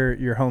 What about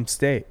your home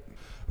state?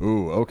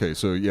 Ooh, okay.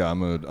 So yeah,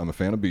 I'm a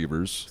fan of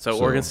Beavers. So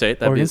Oregon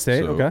State. Oregon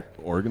State. Okay.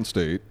 Oregon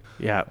State.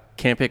 Yeah,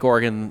 can't pick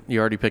Oregon. You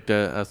already picked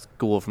a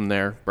school from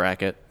their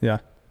bracket. Yeah.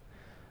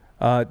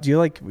 Do you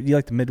like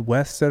the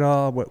Midwest at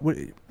all?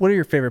 What are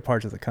your favorite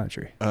parts of the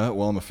country?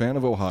 Well, I'm a fan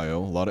of Ohio.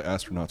 A lot of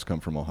astronauts come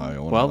from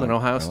Ohio. Well, then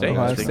Ohio State.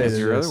 I think is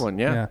your other one.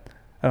 Yeah.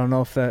 I don't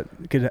know if that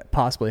could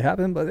possibly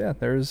happen, but yeah,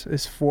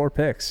 there's 4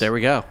 picks. There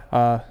we go.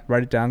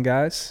 Write it down,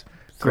 guys.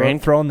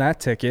 Throw in that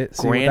ticket.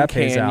 See Grand what that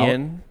pays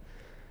Canyon. out.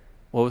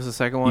 What was the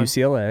second one?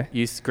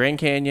 UCLA. Grand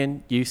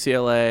Canyon,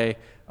 UCLA,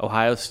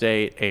 Ohio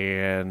State,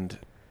 and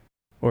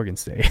Oregon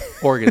State.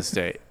 Oregon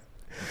State.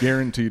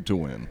 Guaranteed to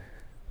win.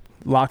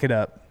 Lock it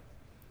up.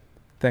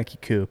 Thank you,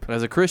 Coop.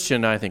 As a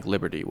Christian, I think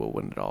Liberty will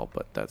win it all,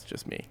 but that's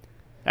just me.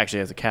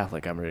 Actually, as a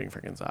Catholic, I'm rooting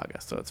for Gonzaga,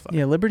 so it's fine.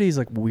 Yeah, Liberty's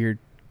like weird.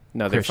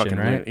 No, they're Christian,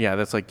 fucking right? Yeah,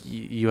 that's like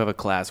you have a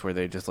class where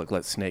they just like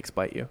let snakes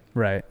bite you.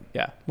 Right.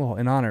 Yeah. Well,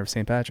 in honor of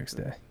St. Patrick's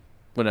Day.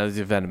 Well, no, these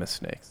are venomous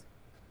snakes.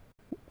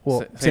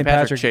 Well, St.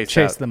 Patrick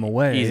chased them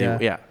away. Easy,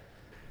 yeah.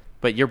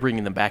 But you're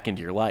bringing them back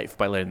into your life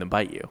by letting them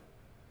bite you.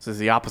 So it's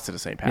the opposite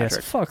of St. Patrick.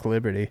 Yes, fuck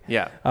Liberty.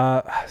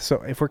 Yeah.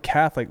 So if we're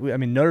Catholic,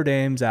 Notre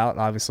Dame's out,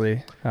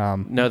 obviously.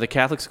 No, the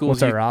Catholic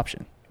schools. What's our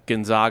option?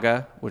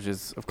 Gonzaga, which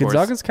is, of course.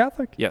 Gonzaga's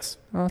Catholic? Yes.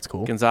 Oh, that's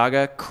cool.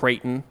 Gonzaga,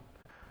 Creighton.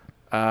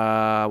 What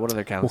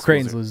other Catholic schools?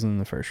 Creighton's losing in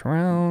the first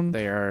round.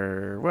 They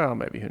are, well,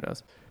 maybe, who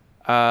knows.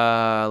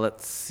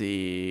 Let's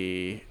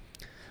see.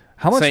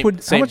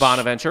 St.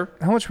 Bonaventure?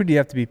 How much would you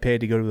have to be paid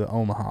to go to the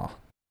Omaha?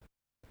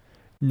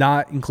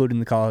 Not including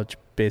the college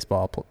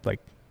baseball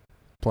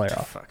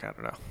playoff. Fuck, I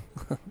don't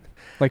know.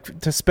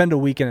 Like to spend a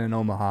weekend in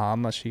Omaha, how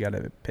much you got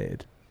to get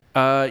paid?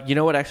 You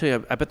know what? Actually,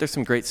 I bet there's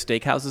some great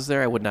steakhouses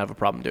there. I wouldn't have a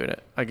problem doing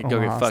it. I could go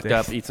get fucked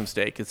up, eat some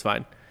steak. It's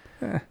fine.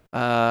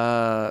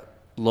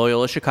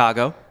 Loyola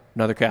Chicago,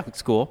 another Catholic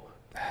school.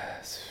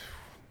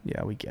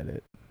 Yeah, we get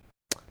it.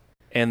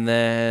 And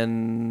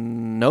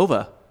then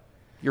Nova,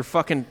 your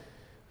fucking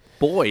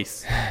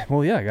boys.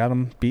 Well, yeah, I got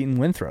them beating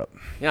Winthrop.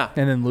 Yeah.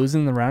 And then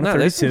losing the round of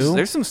 32.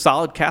 There's some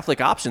solid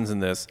Catholic options in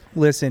this.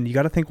 Listen, you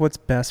got to think what's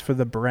best for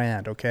the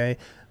brand, okay?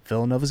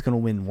 Villanova's going to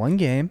win one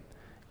game.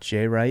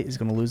 Jay Wright is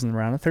going to lose in the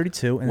round of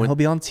 32, and he'll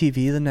be on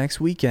TV the next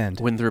weekend.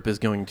 Winthrop is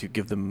going to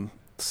give them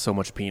so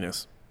much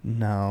penis.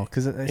 No,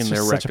 because it's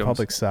just such a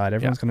public side.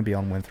 Everyone's going to be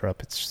on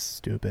Winthrop. It's just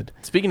stupid.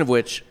 Speaking of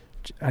which,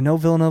 I know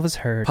Villanova's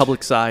hurt.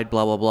 Public side,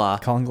 blah, blah, blah.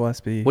 Colin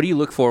Gillespie. What do you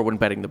look for when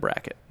betting the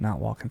bracket? Not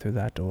walking through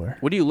that door.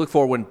 What do you look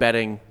for when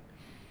betting?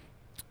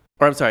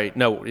 Or I'm sorry,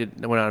 no, we're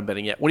not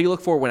betting yet. What do you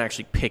look for when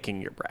actually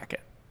picking your bracket?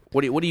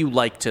 What do you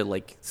like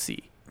to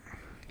see?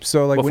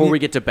 So before we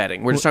get to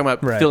betting, we're just talking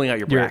about filling out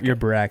your bracket. Your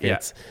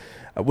brackets.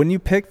 Yeah. When you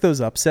pick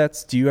those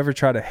upsets, do you ever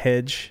try to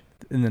hedge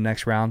in the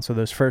next round? So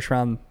those first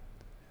round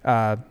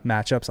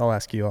matchups, I'll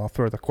ask you. I'll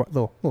throw the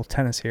little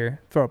tennis here.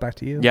 Throw it back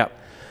to you. Yeah.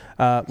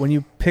 When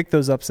you pick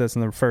those upsets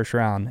in the first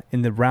round,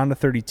 in the round of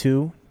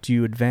 32, do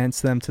you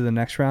advance them to the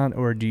next round,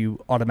 or do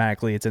you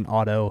automatically? It's an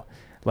auto,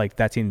 like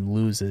that team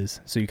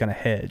loses, so you kind of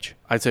hedge.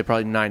 I'd say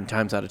probably 9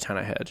 times out of 10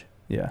 I hedge.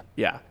 Yeah.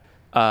 Yeah.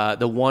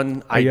 The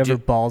one Are you ever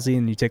ballsy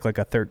and you take like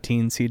a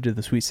 13 seed to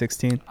the Sweet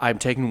 16? I'm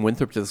taking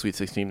Winthrop to the Sweet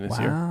 16 this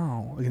year.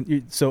 Wow.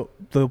 So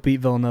they'll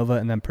beat Villanova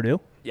and then Purdue?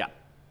 Yeah.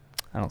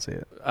 I don't see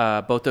it.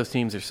 Both those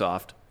teams are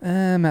soft.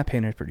 Matt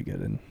Painter's pretty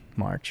good in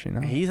March, you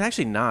know. He's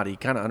actually not. He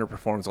kind of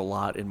underperforms a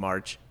lot in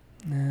March.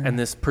 And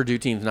this Purdue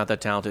team's not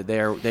that talented. They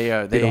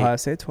beat Ohio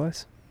State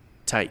twice.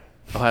 Tight.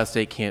 Ohio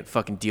State can't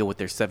fucking deal with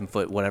their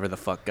 7-foot whatever the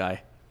fuck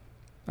guy.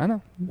 I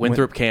know.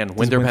 Winthrop can.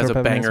 Winthrop has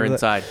a banger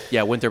inside.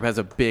 Yeah, Winthrop has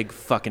a big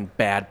fucking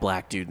bad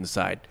black dude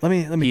inside. Let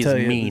me He's tell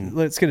you. mean.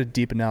 Let's get a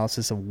deep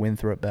analysis of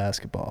Winthrop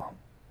basketball.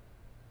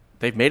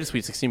 They've made a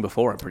Sweet 16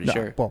 before, I'm pretty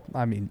sure. Well,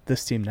 I mean,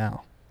 this team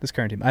now, this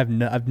current team.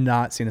 I've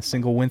not seen a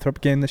single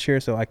Winthrop game this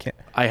year, so I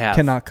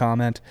cannot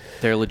comment.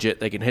 They're legit.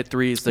 They can hit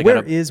threes.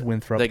 Where is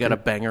Winthrop? They got a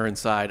banger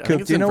inside.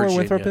 Do you know where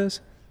Winthrop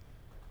is?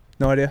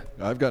 No idea.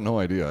 I've got no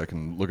idea. I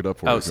can look it up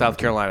for you. Oh, South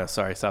Carolina.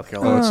 Sorry, South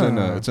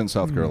Carolina. It's in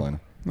South Carolina.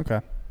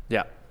 Okay.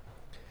 Yeah.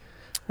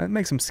 That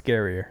makes them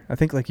scarier. I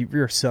think like if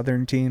you're a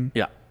Southern team.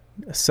 Yeah.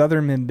 A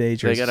Southern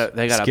mid-major. They got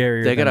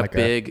scarier. They got a like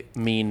big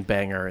mean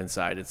banger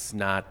inside. It's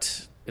not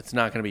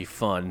going to be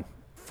fun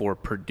for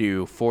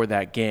Purdue for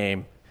that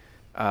game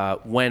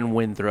when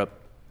Winthrop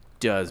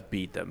does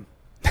beat them.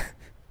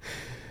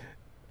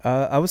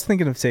 I was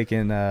thinking of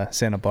taking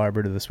Santa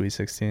Barbara to the Sweet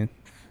 16.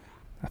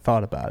 I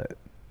thought about it.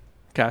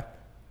 Okay.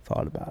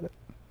 Thought about it.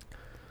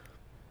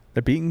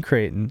 They're beating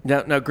Creighton.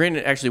 Now,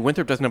 granted, actually,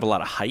 Winthrop doesn't have a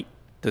lot of height.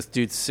 This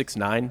dude's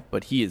 6'9",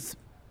 but he's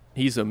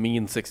a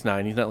mean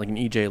 6'9". He's not like an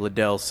E.J.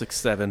 Liddell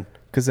 6'7".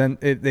 Because then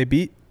they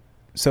beat.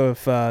 So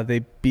if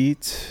they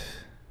beat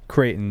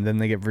Creighton, then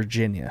they get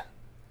Virginia.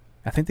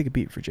 I think they could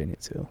beat Virginia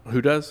too.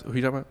 Who does? Who are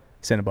you talking about?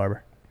 Santa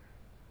Barbara.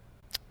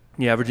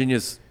 Yeah,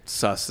 Virginia's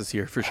sus this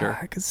year for sure.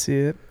 I could see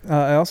it.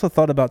 I also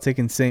thought about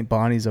taking St.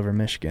 Bonnie's over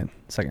Michigan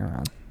second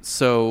round.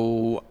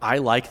 So I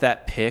like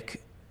that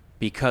pick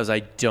because I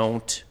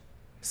don't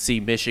see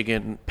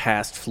Michigan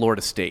past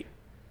Florida State.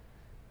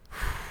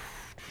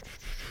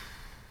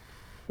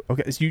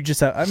 Okay, so you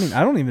just have, I mean,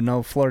 I don't even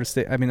know Florida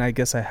State. I mean, I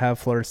guess I have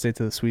Florida State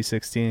to the Sweet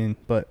 16,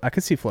 but I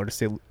could see Florida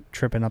State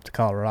tripping up to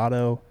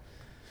Colorado.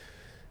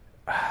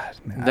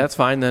 Man, that's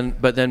fine then,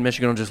 but then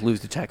Michigan will just lose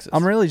to Texas.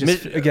 I'm really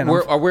just again.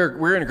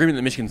 We're in agreement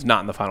that Michigan's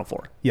not in the Final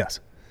Four. Yes,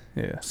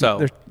 yeah.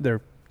 So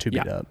they're too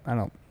beat up. I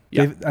don't.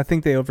 Yeah. I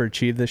think they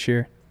overachieved this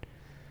year.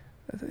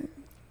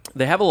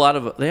 They have all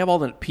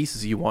the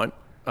pieces you want.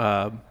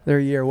 They're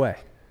a year away.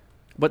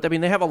 But I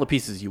mean, they have all the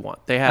pieces you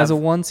want. They have as a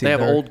 1 seed. They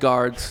have old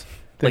guards.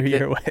 They're a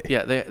year away.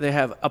 Yeah, they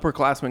have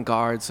upperclassmen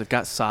guards. They've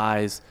got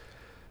size.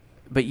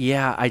 But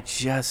yeah, I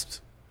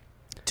just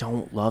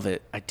don't love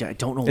it. I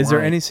don't know why. Is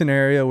there any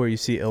scenario where you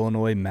see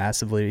Illinois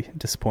massively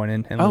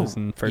disappointed and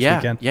losing first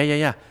weekend?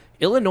 Yeah.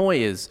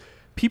 Illinois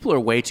people are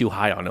way too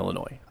high on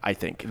Illinois, I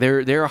think.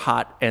 They're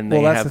hot and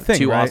they have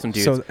two awesome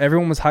dudes. So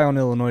everyone was high on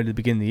Illinois at the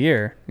beginning of the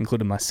year,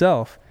 including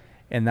myself,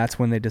 and that's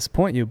when they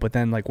disappoint you. But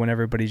then like when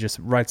everybody just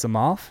writes them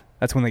off,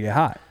 that's when they get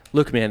hot.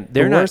 Look, man,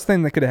 the worst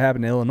thing that could have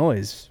happened to Illinois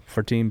is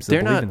for teams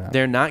that believe in that.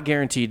 They're not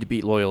guaranteed to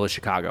beat Loyola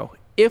Chicago.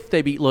 If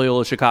they beat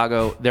Loyola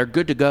Chicago, they're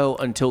good to go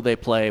until they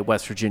play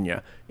West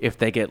Virginia. If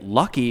they get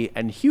lucky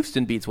and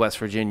Houston beats West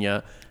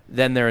Virginia,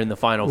 then they're in the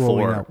Final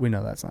Four. We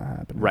know that's not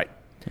happening. Right.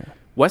 Yeah.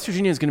 West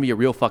Virginia is going to be a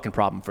real fucking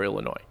problem for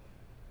Illinois.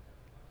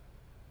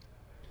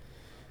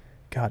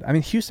 God, I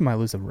mean, Houston might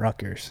lose to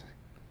Rutgers.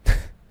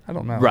 I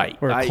don't know. Right.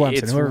 Or Clemson.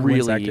 It's whoever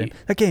wins really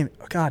that game.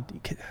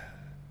 God,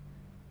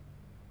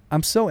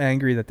 I'm so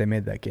angry that they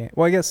made that game.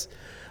 Well, I guess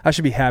I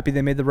should be happy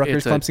they made the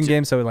Rutgers-Clemson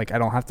game, so like I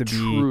don't have to be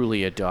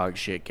truly a dog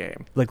shit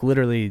game. Like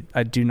literally,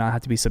 I do not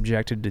have to be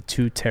subjected to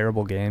two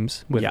terrible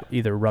games with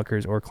either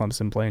Rutgers or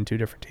Clemson playing two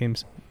different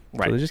teams.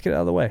 Right. So just get it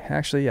out of the way.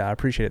 Actually, yeah, I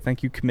appreciate it.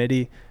 Thank you,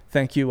 committee.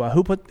 Thank you.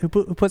 Who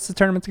puts the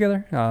tournament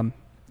together?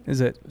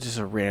 Is it just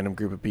a random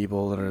group of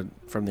people that are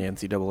from the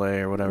NCAA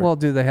or whatever? Well,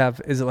 do they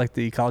have? Is it like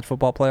the college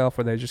football playoff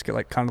where they just get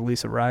like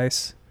Condoleezza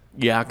Rice?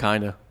 Yeah,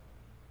 kind of.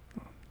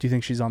 Do you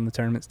think she's on the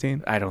tournament's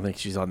team? I don't think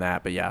she's on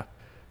that, but yeah.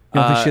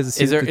 You don't think she has a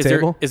seat at the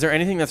table? Is there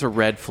anything that's a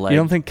red flag? You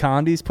don't think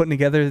Condi's putting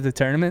together the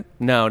tournament?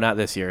 No, not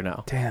this year,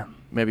 no. Damn.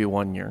 Maybe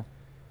 1 year.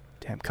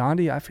 Damn,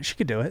 Condi, she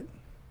could do it.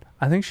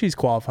 I think she's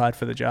qualified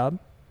for the job.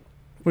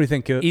 What do you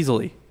think, Coot?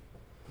 Easily.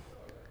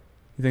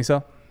 You think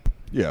so?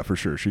 Yeah, for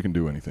sure. She can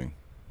do anything.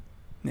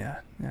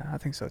 Yeah, I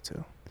think so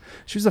too.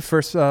 She was the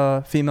first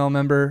female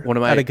member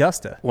at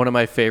Augusta. One of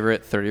my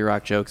favorite 30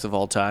 Rock jokes of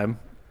all time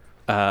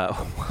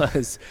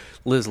was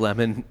Liz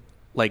Lemon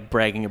like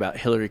bragging about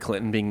Hillary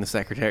Clinton being the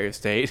Secretary of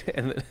State,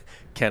 and then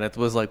Kenneth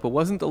was like, "But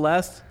wasn't the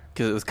last?"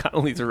 Because it was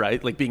Condoleezza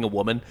Rice, like being a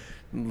woman.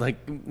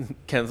 Like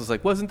Kenneth was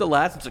like, "Wasn't the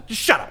last?" It's like,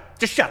 "Just shut up,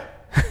 just shut up."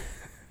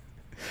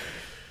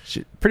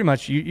 Pretty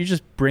much, you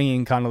just bring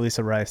in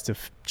Condoleezza Rice to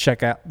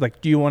check out.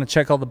 Like, do you want to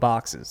check all the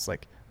boxes?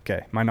 Like,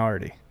 okay,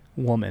 minority,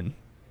 woman,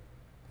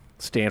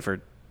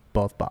 Stanford,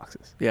 both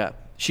boxes. Yeah,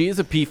 she is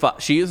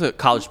a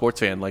college sports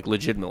fan, like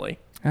legitimately.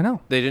 I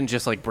know. They didn't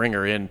just like bring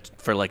her in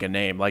for like a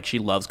name. Like she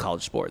loves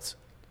college sports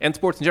and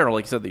sports in general.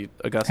 Like you said, the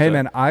Augusta. Hey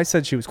man, I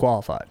said she was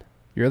qualified.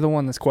 You're the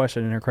one that's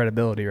questioning her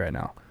credibility right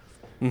now.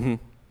 Mm-hmm.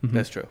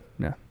 That's true.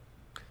 Yeah.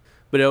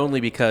 but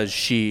only because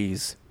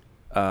she's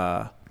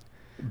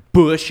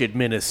Bush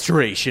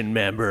administration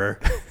member.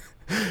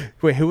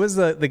 Wait, who was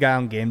the guy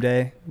on game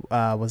day?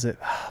 Was it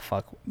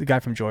the guy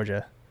from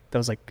Georgia that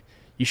was like,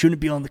 you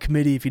shouldn't be on the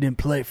committee if you didn't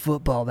play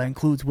football. That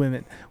includes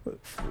women.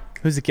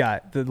 Who's the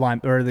guy,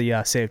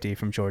 the safety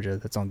from Georgia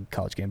that's on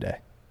College Game Day?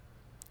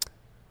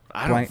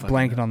 I don't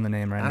blanking on the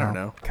name right now. I don't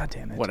know. God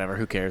damn it. Whatever.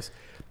 Who cares?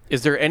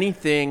 Is there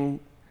anything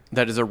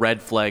that is a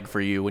red flag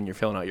for you when you're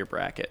filling out your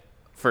bracket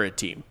for a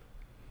team?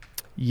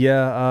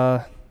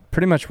 Yeah,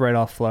 pretty much right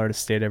off Florida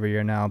State every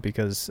year now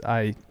because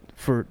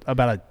for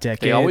about a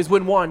decade. They always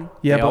win one.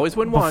 Yeah, they always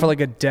win one. But for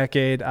like a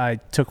decade, I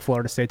took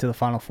Florida State to the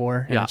Final Four,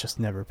 and Yeah. it just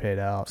never paid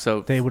out.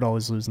 So they would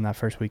always lose in that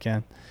first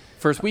weekend.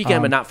 First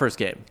weekend, but not first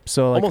game.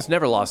 So like, almost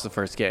never lost the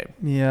first game.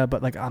 Yeah,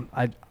 but like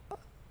I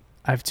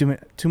have too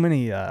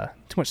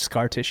much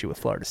scar tissue with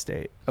Florida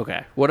State.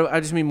 Okay. I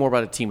just mean more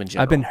about a team in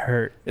general. I've been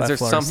hurt. Is by there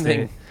Florida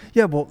something? State.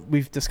 Yeah, well,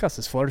 we've discussed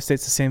this. Florida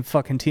State's the same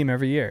fucking team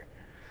every year.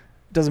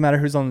 Doesn't matter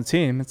who's on the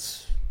team.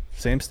 It's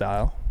same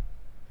style,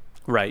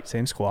 Right.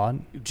 same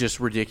squad. Just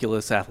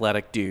ridiculous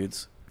athletic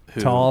dudes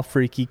who Tall,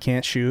 freaky,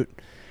 can't shoot,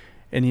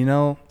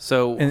 and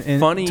So and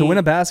funny to win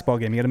a basketball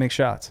game, you got to make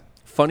shots.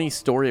 Funny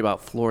story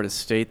about Florida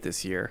State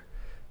this year.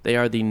 They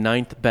are the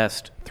 9th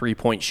best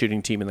 3-point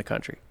shooting team in the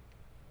country.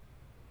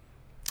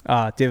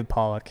 David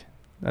Pollock.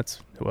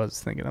 That's who I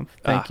was thinking of.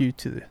 Thank you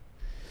to the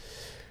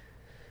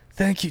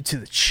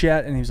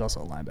chat, and he was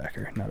also a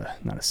linebacker,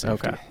 not a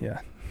safety. Okay. Yeah.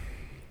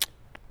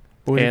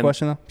 What was your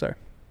question though? Sorry.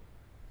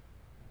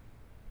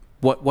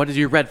 What is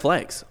your red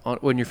flags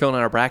when you're filling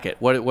out our bracket?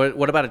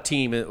 What about a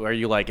team where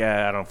you're like,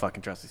 I don't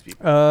fucking trust these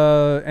people?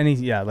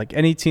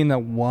 Any team that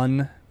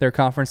won their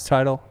conference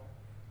title,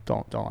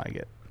 don't like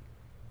it.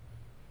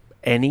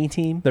 Any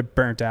team? They're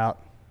burnt out.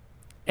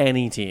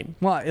 Any team.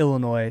 Well,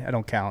 Illinois, I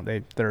don't count.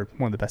 They're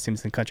one of the best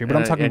teams in the country. But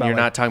I'm talking about. You're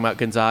not talking about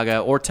Gonzaga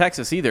or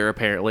Texas either,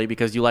 apparently,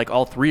 because you like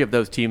all three of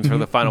those teams for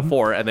the Final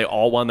Four, and they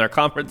all won their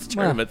conference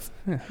tournaments.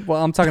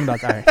 Well, I'm talking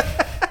about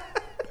that.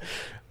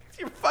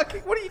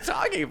 What are you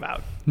talking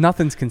about?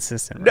 Nothing's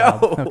consistent. No.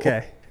 Rob.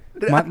 Okay.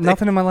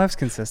 Nothing in my life's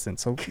consistent.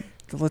 So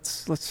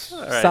let's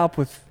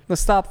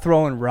stop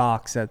throwing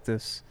rocks at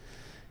this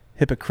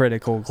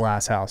hypocritical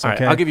glass house. Okay. All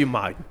right, I'll give you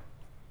mine.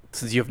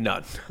 Since you have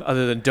none,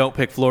 other than don't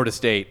pick Florida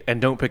State and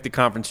don't pick the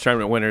conference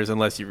tournament winners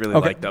unless you really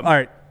like them. All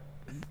right.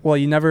 Well,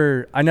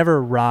 I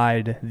never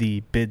ride the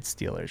bid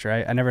stealers,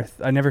 right? I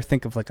never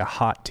think of like a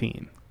hot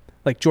team.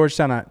 Like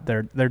Georgetown,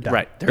 they're done.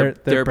 Right, they're a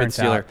bid burnt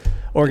stealer. out.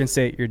 Oregon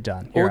State, you're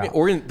done. You're out.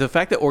 Oregon, the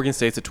fact that Oregon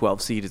State's a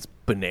 12 seed is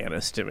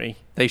bananas to me.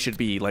 They should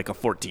be like a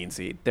 14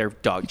 seed. They're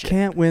dog shit.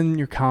 Can't win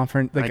your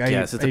conference. Like, I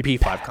guess it's a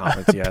P5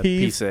 conference. Yeah,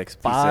 P6.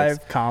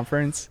 P5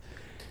 conference.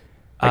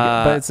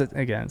 But it's a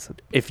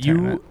if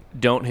tournament. you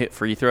don't hit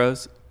free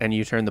throws and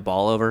you turn the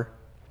ball over,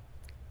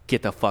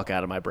 get the fuck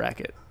out of my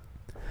bracket.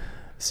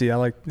 See, I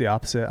like the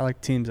opposite. I like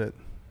teams that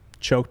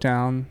choke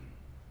down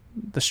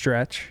the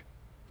stretch,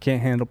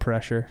 can't handle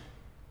pressure.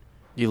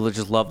 You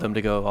just love them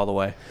to go all the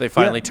way. They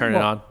finally turn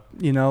it on.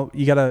 You know,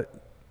 you gotta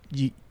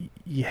you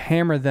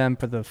hammer them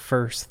for the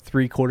first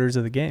 3 quarters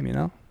of the game. You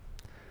know,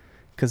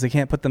 because they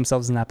can't put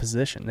themselves in that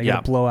position. They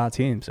gotta blow out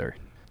teams, or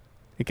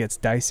it gets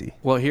dicey.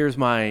 Well, here's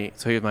my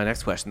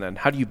next question then.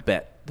 How do you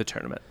bet the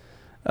tournament?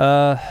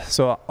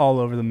 So all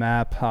over the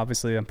map.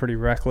 Obviously, I'm pretty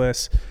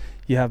reckless.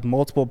 You have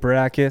multiple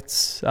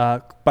brackets.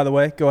 By the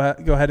way, go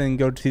ahead and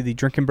go to the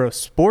Drinking Bros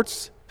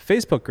Sports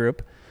Facebook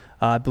group.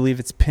 I believe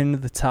it's pinned to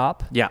the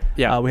top. Yeah.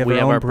 We have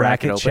our own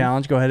bracket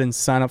challenge. Go ahead and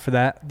sign up for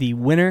that. The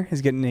winner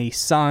is getting a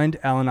signed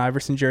Allen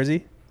Iverson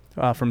jersey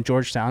from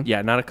Georgetown.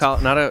 Yeah, not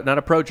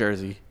a pro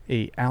jersey.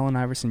 A Allen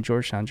Iverson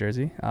Georgetown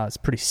jersey. It's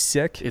pretty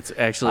sick. It's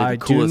actually the I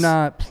coolest. do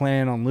not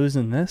plan on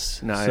losing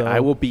this. No, so I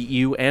will beat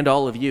you and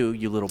all of you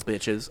little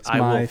bitches.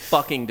 I will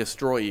fucking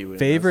destroy you.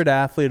 Favorite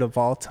athlete of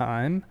all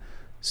time.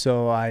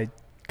 So I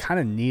kind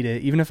of need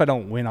it. Even if I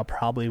don't win, I'll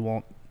probably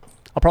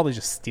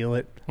just steal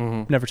it.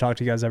 Mm-hmm. Never talk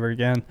to you guys ever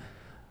again.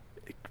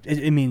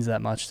 It means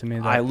that much to me.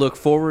 I look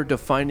forward to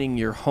finding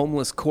your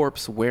homeless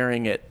corpse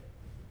wearing it.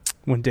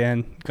 When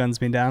Dan guns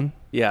me down?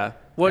 Yeah.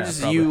 Well,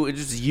 Yeah,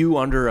 just you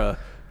under a,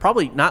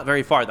 probably not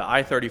very far, the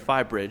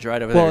I-35 bridge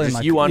right over there. Well,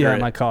 Just you under it.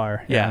 in my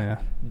car. Yeah.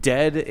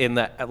 Dead in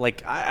that,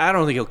 like, I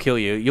don't think he'll kill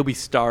you. You'll be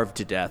starved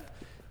to death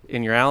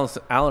in your Allen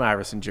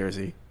Iverson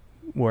jersey.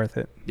 Worth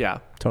it. Yeah.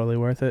 Totally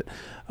worth it.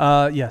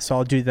 So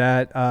I'll do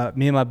that.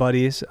 Me and my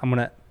buddies, I'm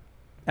going to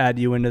add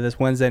you into this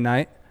Wednesday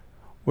night.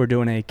 We're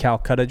doing a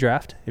Calcutta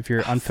draft, if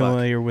you're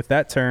unfamiliar with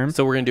that term.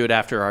 So we're going to do it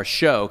after our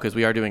show, because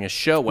we are doing a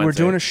show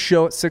Wednesday. We're doing a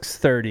show at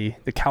 6:30.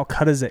 The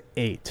Calcutta's at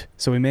 8.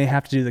 So we may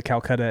have to do the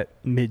Calcutta at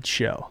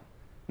mid-show.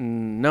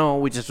 No,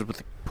 we just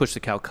push the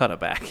Calcutta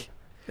back.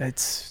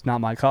 It's not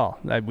my call.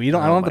 I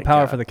don't have the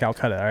power for the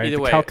Calcutta. All right? Either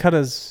the way,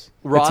 Calcutta's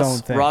its own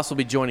thing. Ross will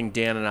be joining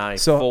Dan and I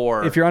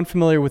So if you're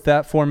unfamiliar with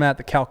that format,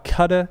 the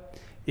Calcutta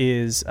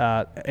is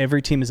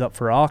every team is up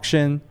for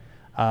auction.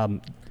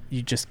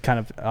 You just kind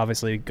of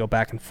obviously go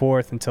back and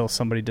forth until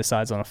somebody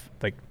decides on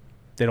they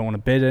don't want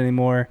to bid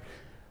anymore.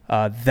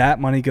 That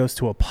money goes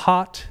to a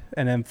pot,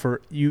 and then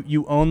for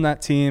you own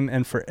that team,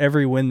 and for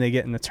every win they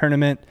get in the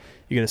tournament,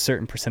 you get a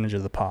certain percentage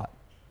of the pot.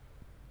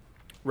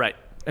 Right.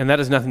 And that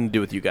has nothing to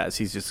do with you guys.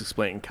 He's just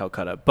explaining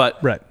Calcutta.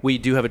 But right. We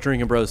do have a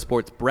Drinking Bros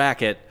Sports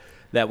bracket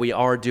that we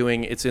are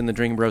doing. It's in the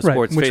Drinking Bros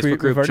Sports which Facebook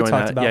group. We've already Join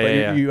talked that. about.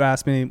 Yeah. You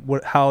asked me,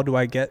 how do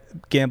I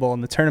gamble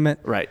in the tournament?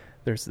 Right.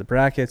 There's the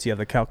brackets. You have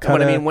the Calcutta.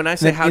 What I mean, when I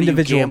say how do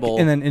you gamble,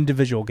 and then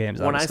individual games.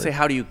 When obviously. I say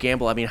how do you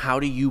gamble, I mean how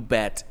do you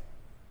bet?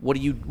 What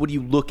do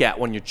you look at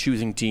when you're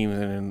choosing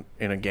teams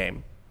in a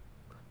game?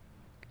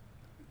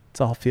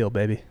 It's all feel,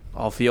 baby.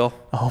 All feel.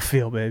 All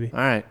feel, baby. All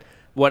right.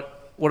 What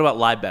about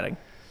live betting?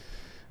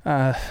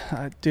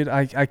 Dude,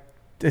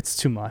 it's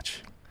too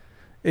much.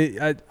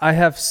 I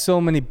have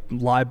so many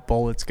live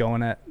bullets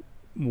going at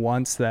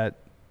once that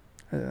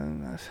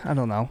I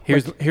don't know.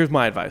 Here's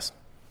my advice.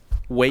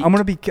 Wait. I'm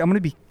gonna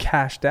be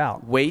cashed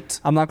out. Wait.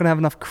 I'm not gonna have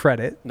enough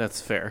credit.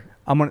 That's fair.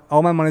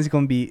 All my money's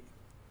gonna be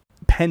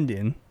penned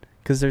in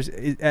because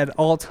at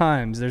all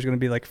times there's gonna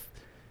be like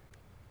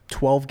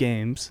 12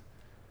 games.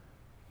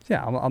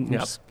 Yeah,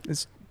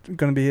 it's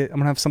gonna be. I'm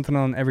gonna have something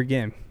on every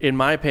game. In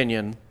my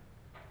opinion,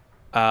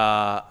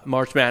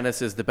 March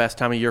Madness is the best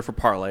time of year for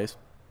parlays.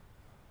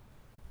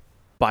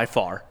 By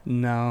far.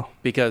 No.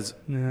 Because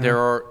there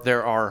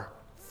are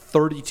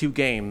 32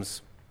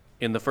 games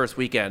in the first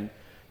weekend,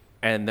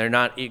 and they're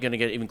not going to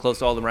get even close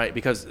to all of them right,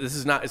 because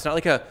it's not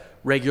like a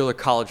regular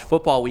college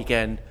football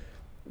weekend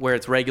where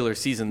it's regular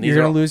season. You're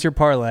going to lose your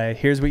parlay.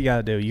 Here's what you got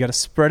to do. You got to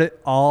spread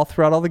it all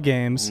throughout all the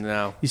games.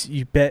 No.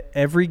 You bet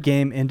every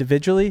game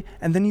individually,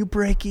 and then you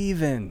break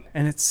even,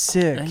 and it's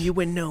sick. And you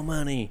win no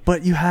money.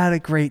 But you had a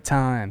great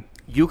time.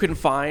 You can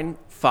find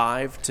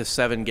 5 to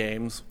 7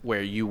 games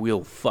where you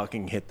will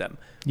fucking hit them.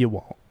 You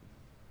won't.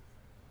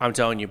 I'm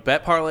telling you,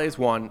 bet parlays,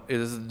 1,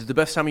 is the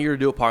best time of year to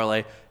do a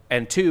parlay.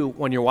 And 2,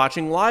 when you're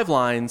watching live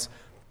lines,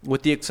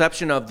 with the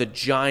exception of the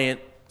giant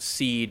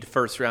seed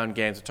first round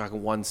games, we're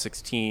talking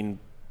 116,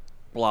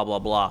 blah, blah,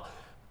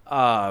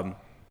 blah.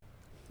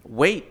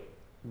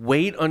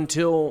 Wait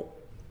until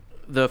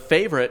the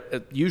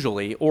favorite,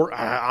 usually, or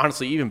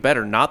honestly, even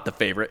better, not the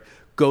favorite,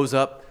 goes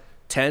up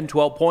 10,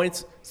 12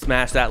 points,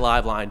 smash that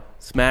live line.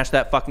 Smash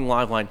that fucking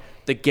live line.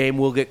 The game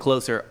will get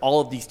closer.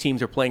 All of these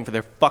teams are playing for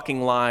their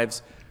fucking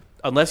lives.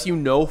 Unless you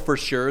know for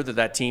sure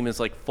that team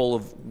is like full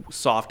of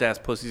soft-ass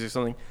pussies or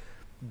something,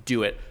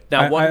 do it.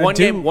 Now, one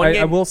game.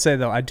 I will say,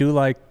 though, I do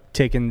like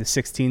taking the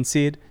 16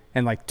 seed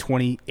and like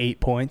 28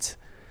 points.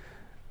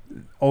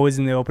 Always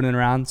in the opening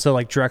round. So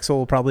like Drexel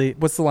will probably –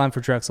 what's the line for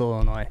Drexel,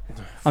 Illinois?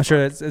 I'm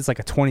sure it's like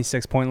a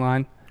 26-point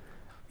line.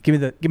 Give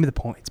me the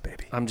points,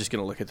 baby. I'm just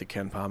gonna look at the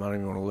KenPom. I don't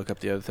even want to look up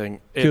the other thing.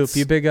 Coop,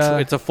 you big?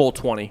 It's a full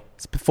 20.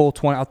 It's a full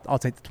 20. I'll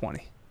take the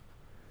 20.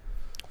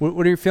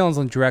 What are your feelings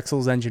on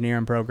Drexel's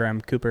engineering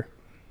program, Cooper?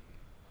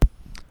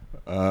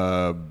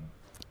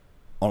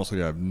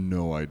 Honestly, I have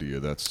no idea.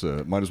 That's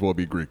might as well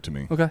be Greek to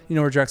me. Okay, you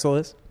know where Drexel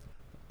is?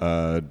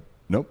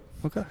 Nope.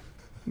 Okay.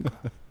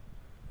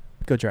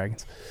 Go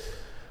Dragons.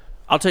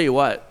 I'll tell you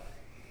what.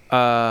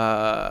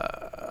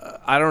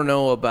 I don't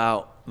know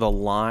about the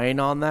line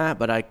on that,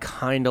 but I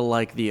kind of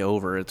like the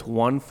over. It's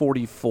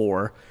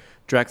 144.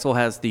 Drexel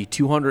has the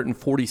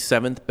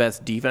 247th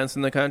best defense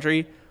in the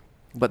country,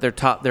 but they're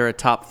a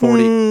top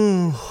 40.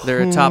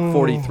 They're a top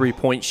 43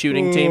 point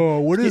shooting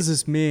team. What does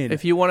this mean?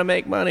 If you want to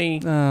make money,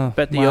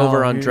 bet the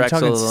over on Drexel,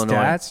 talking Illinois.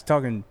 Stats,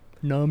 talking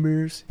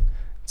numbers.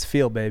 It's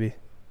feel, baby.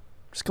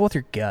 Just go with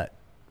your gut.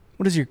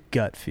 What does your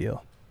gut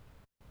feel?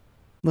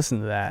 Listen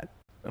to that.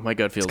 My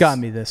gut feels it's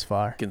gotten me this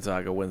far.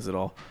 Gonzaga wins it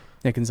all.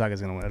 Yeah, Gonzaga's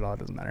going to win it all. It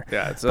doesn't matter.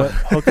 Yeah, but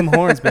hook 'em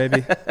horns,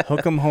 baby.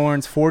 Hook 'em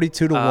horns,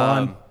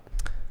 42-1.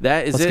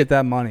 That is Let's get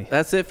that money.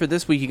 That's it for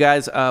this week, you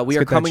guys. We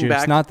are coming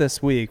back. Not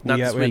this week. We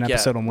have an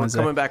episode on Wednesday.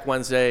 We're coming back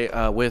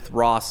Wednesday with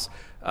Ross,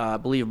 I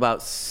believe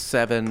about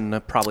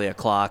 7, probably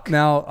o'clock.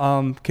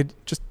 Now,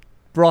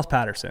 Ross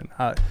Patterson.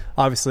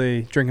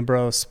 Obviously, Drinking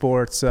Bros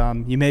Sports.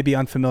 You may be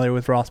unfamiliar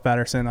with Ross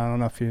Patterson. I don't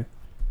know if you...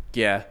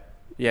 Yeah.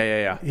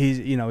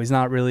 He's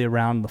not really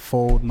around the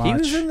fold much. He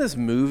was in this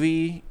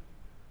movie...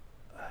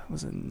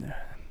 Was in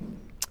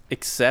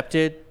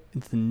Accepted?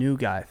 It's the new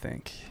guy, I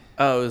think.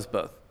 Oh, it was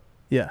both.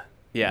 Yeah.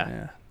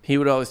 He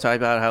would always talk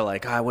about how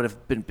I would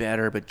have been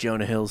better, but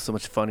Jonah Hill's so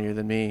much funnier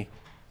than me.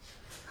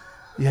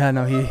 Yeah,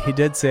 no, he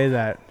did say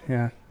that.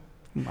 Yeah,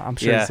 I'm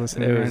sure he's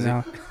listening right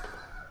now.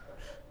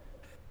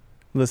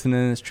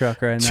 Listening in his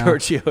truck right now.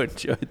 Giorgio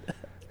enjoyed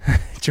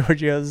that.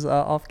 Giorgio's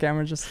off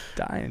camera just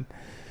dying.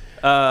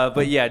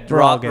 But yeah,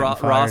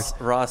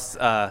 Ross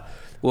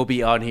will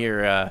be on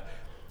here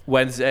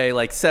Wednesday,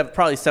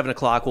 probably 7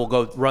 o'clock. We'll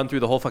go run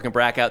through the whole fucking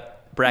bracket.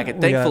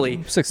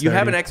 Thankfully, you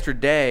have an extra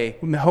day.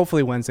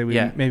 Hopefully Wednesday,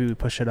 maybe we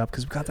push it up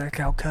because we got that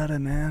Calcutta,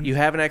 man. You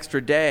have an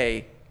extra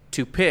day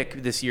to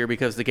pick this year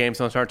because the games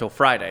don't start until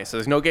Friday. So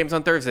there's no games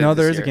on Thursday. No,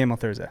 there is a game on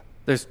Thursday.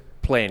 There's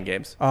playing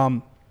games.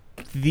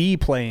 The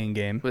playing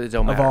game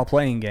of all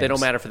playing games. They don't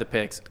matter for the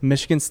picks.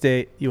 Michigan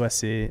State,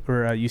 USC,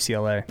 or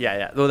UCLA.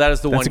 Yeah. Well, that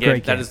is the one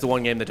game. That is the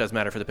one game that does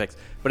matter for the picks.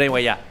 But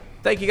anyway, yeah.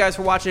 Thank you guys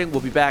for watching.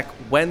 We'll be back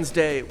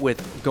Wednesday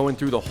with going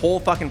through the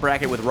whole fucking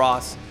bracket with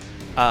Ross.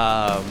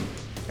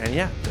 And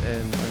yeah,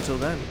 and until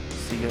then,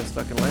 see you guys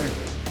fucking later.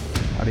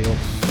 Adios.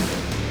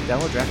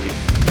 Download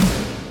DraftKings.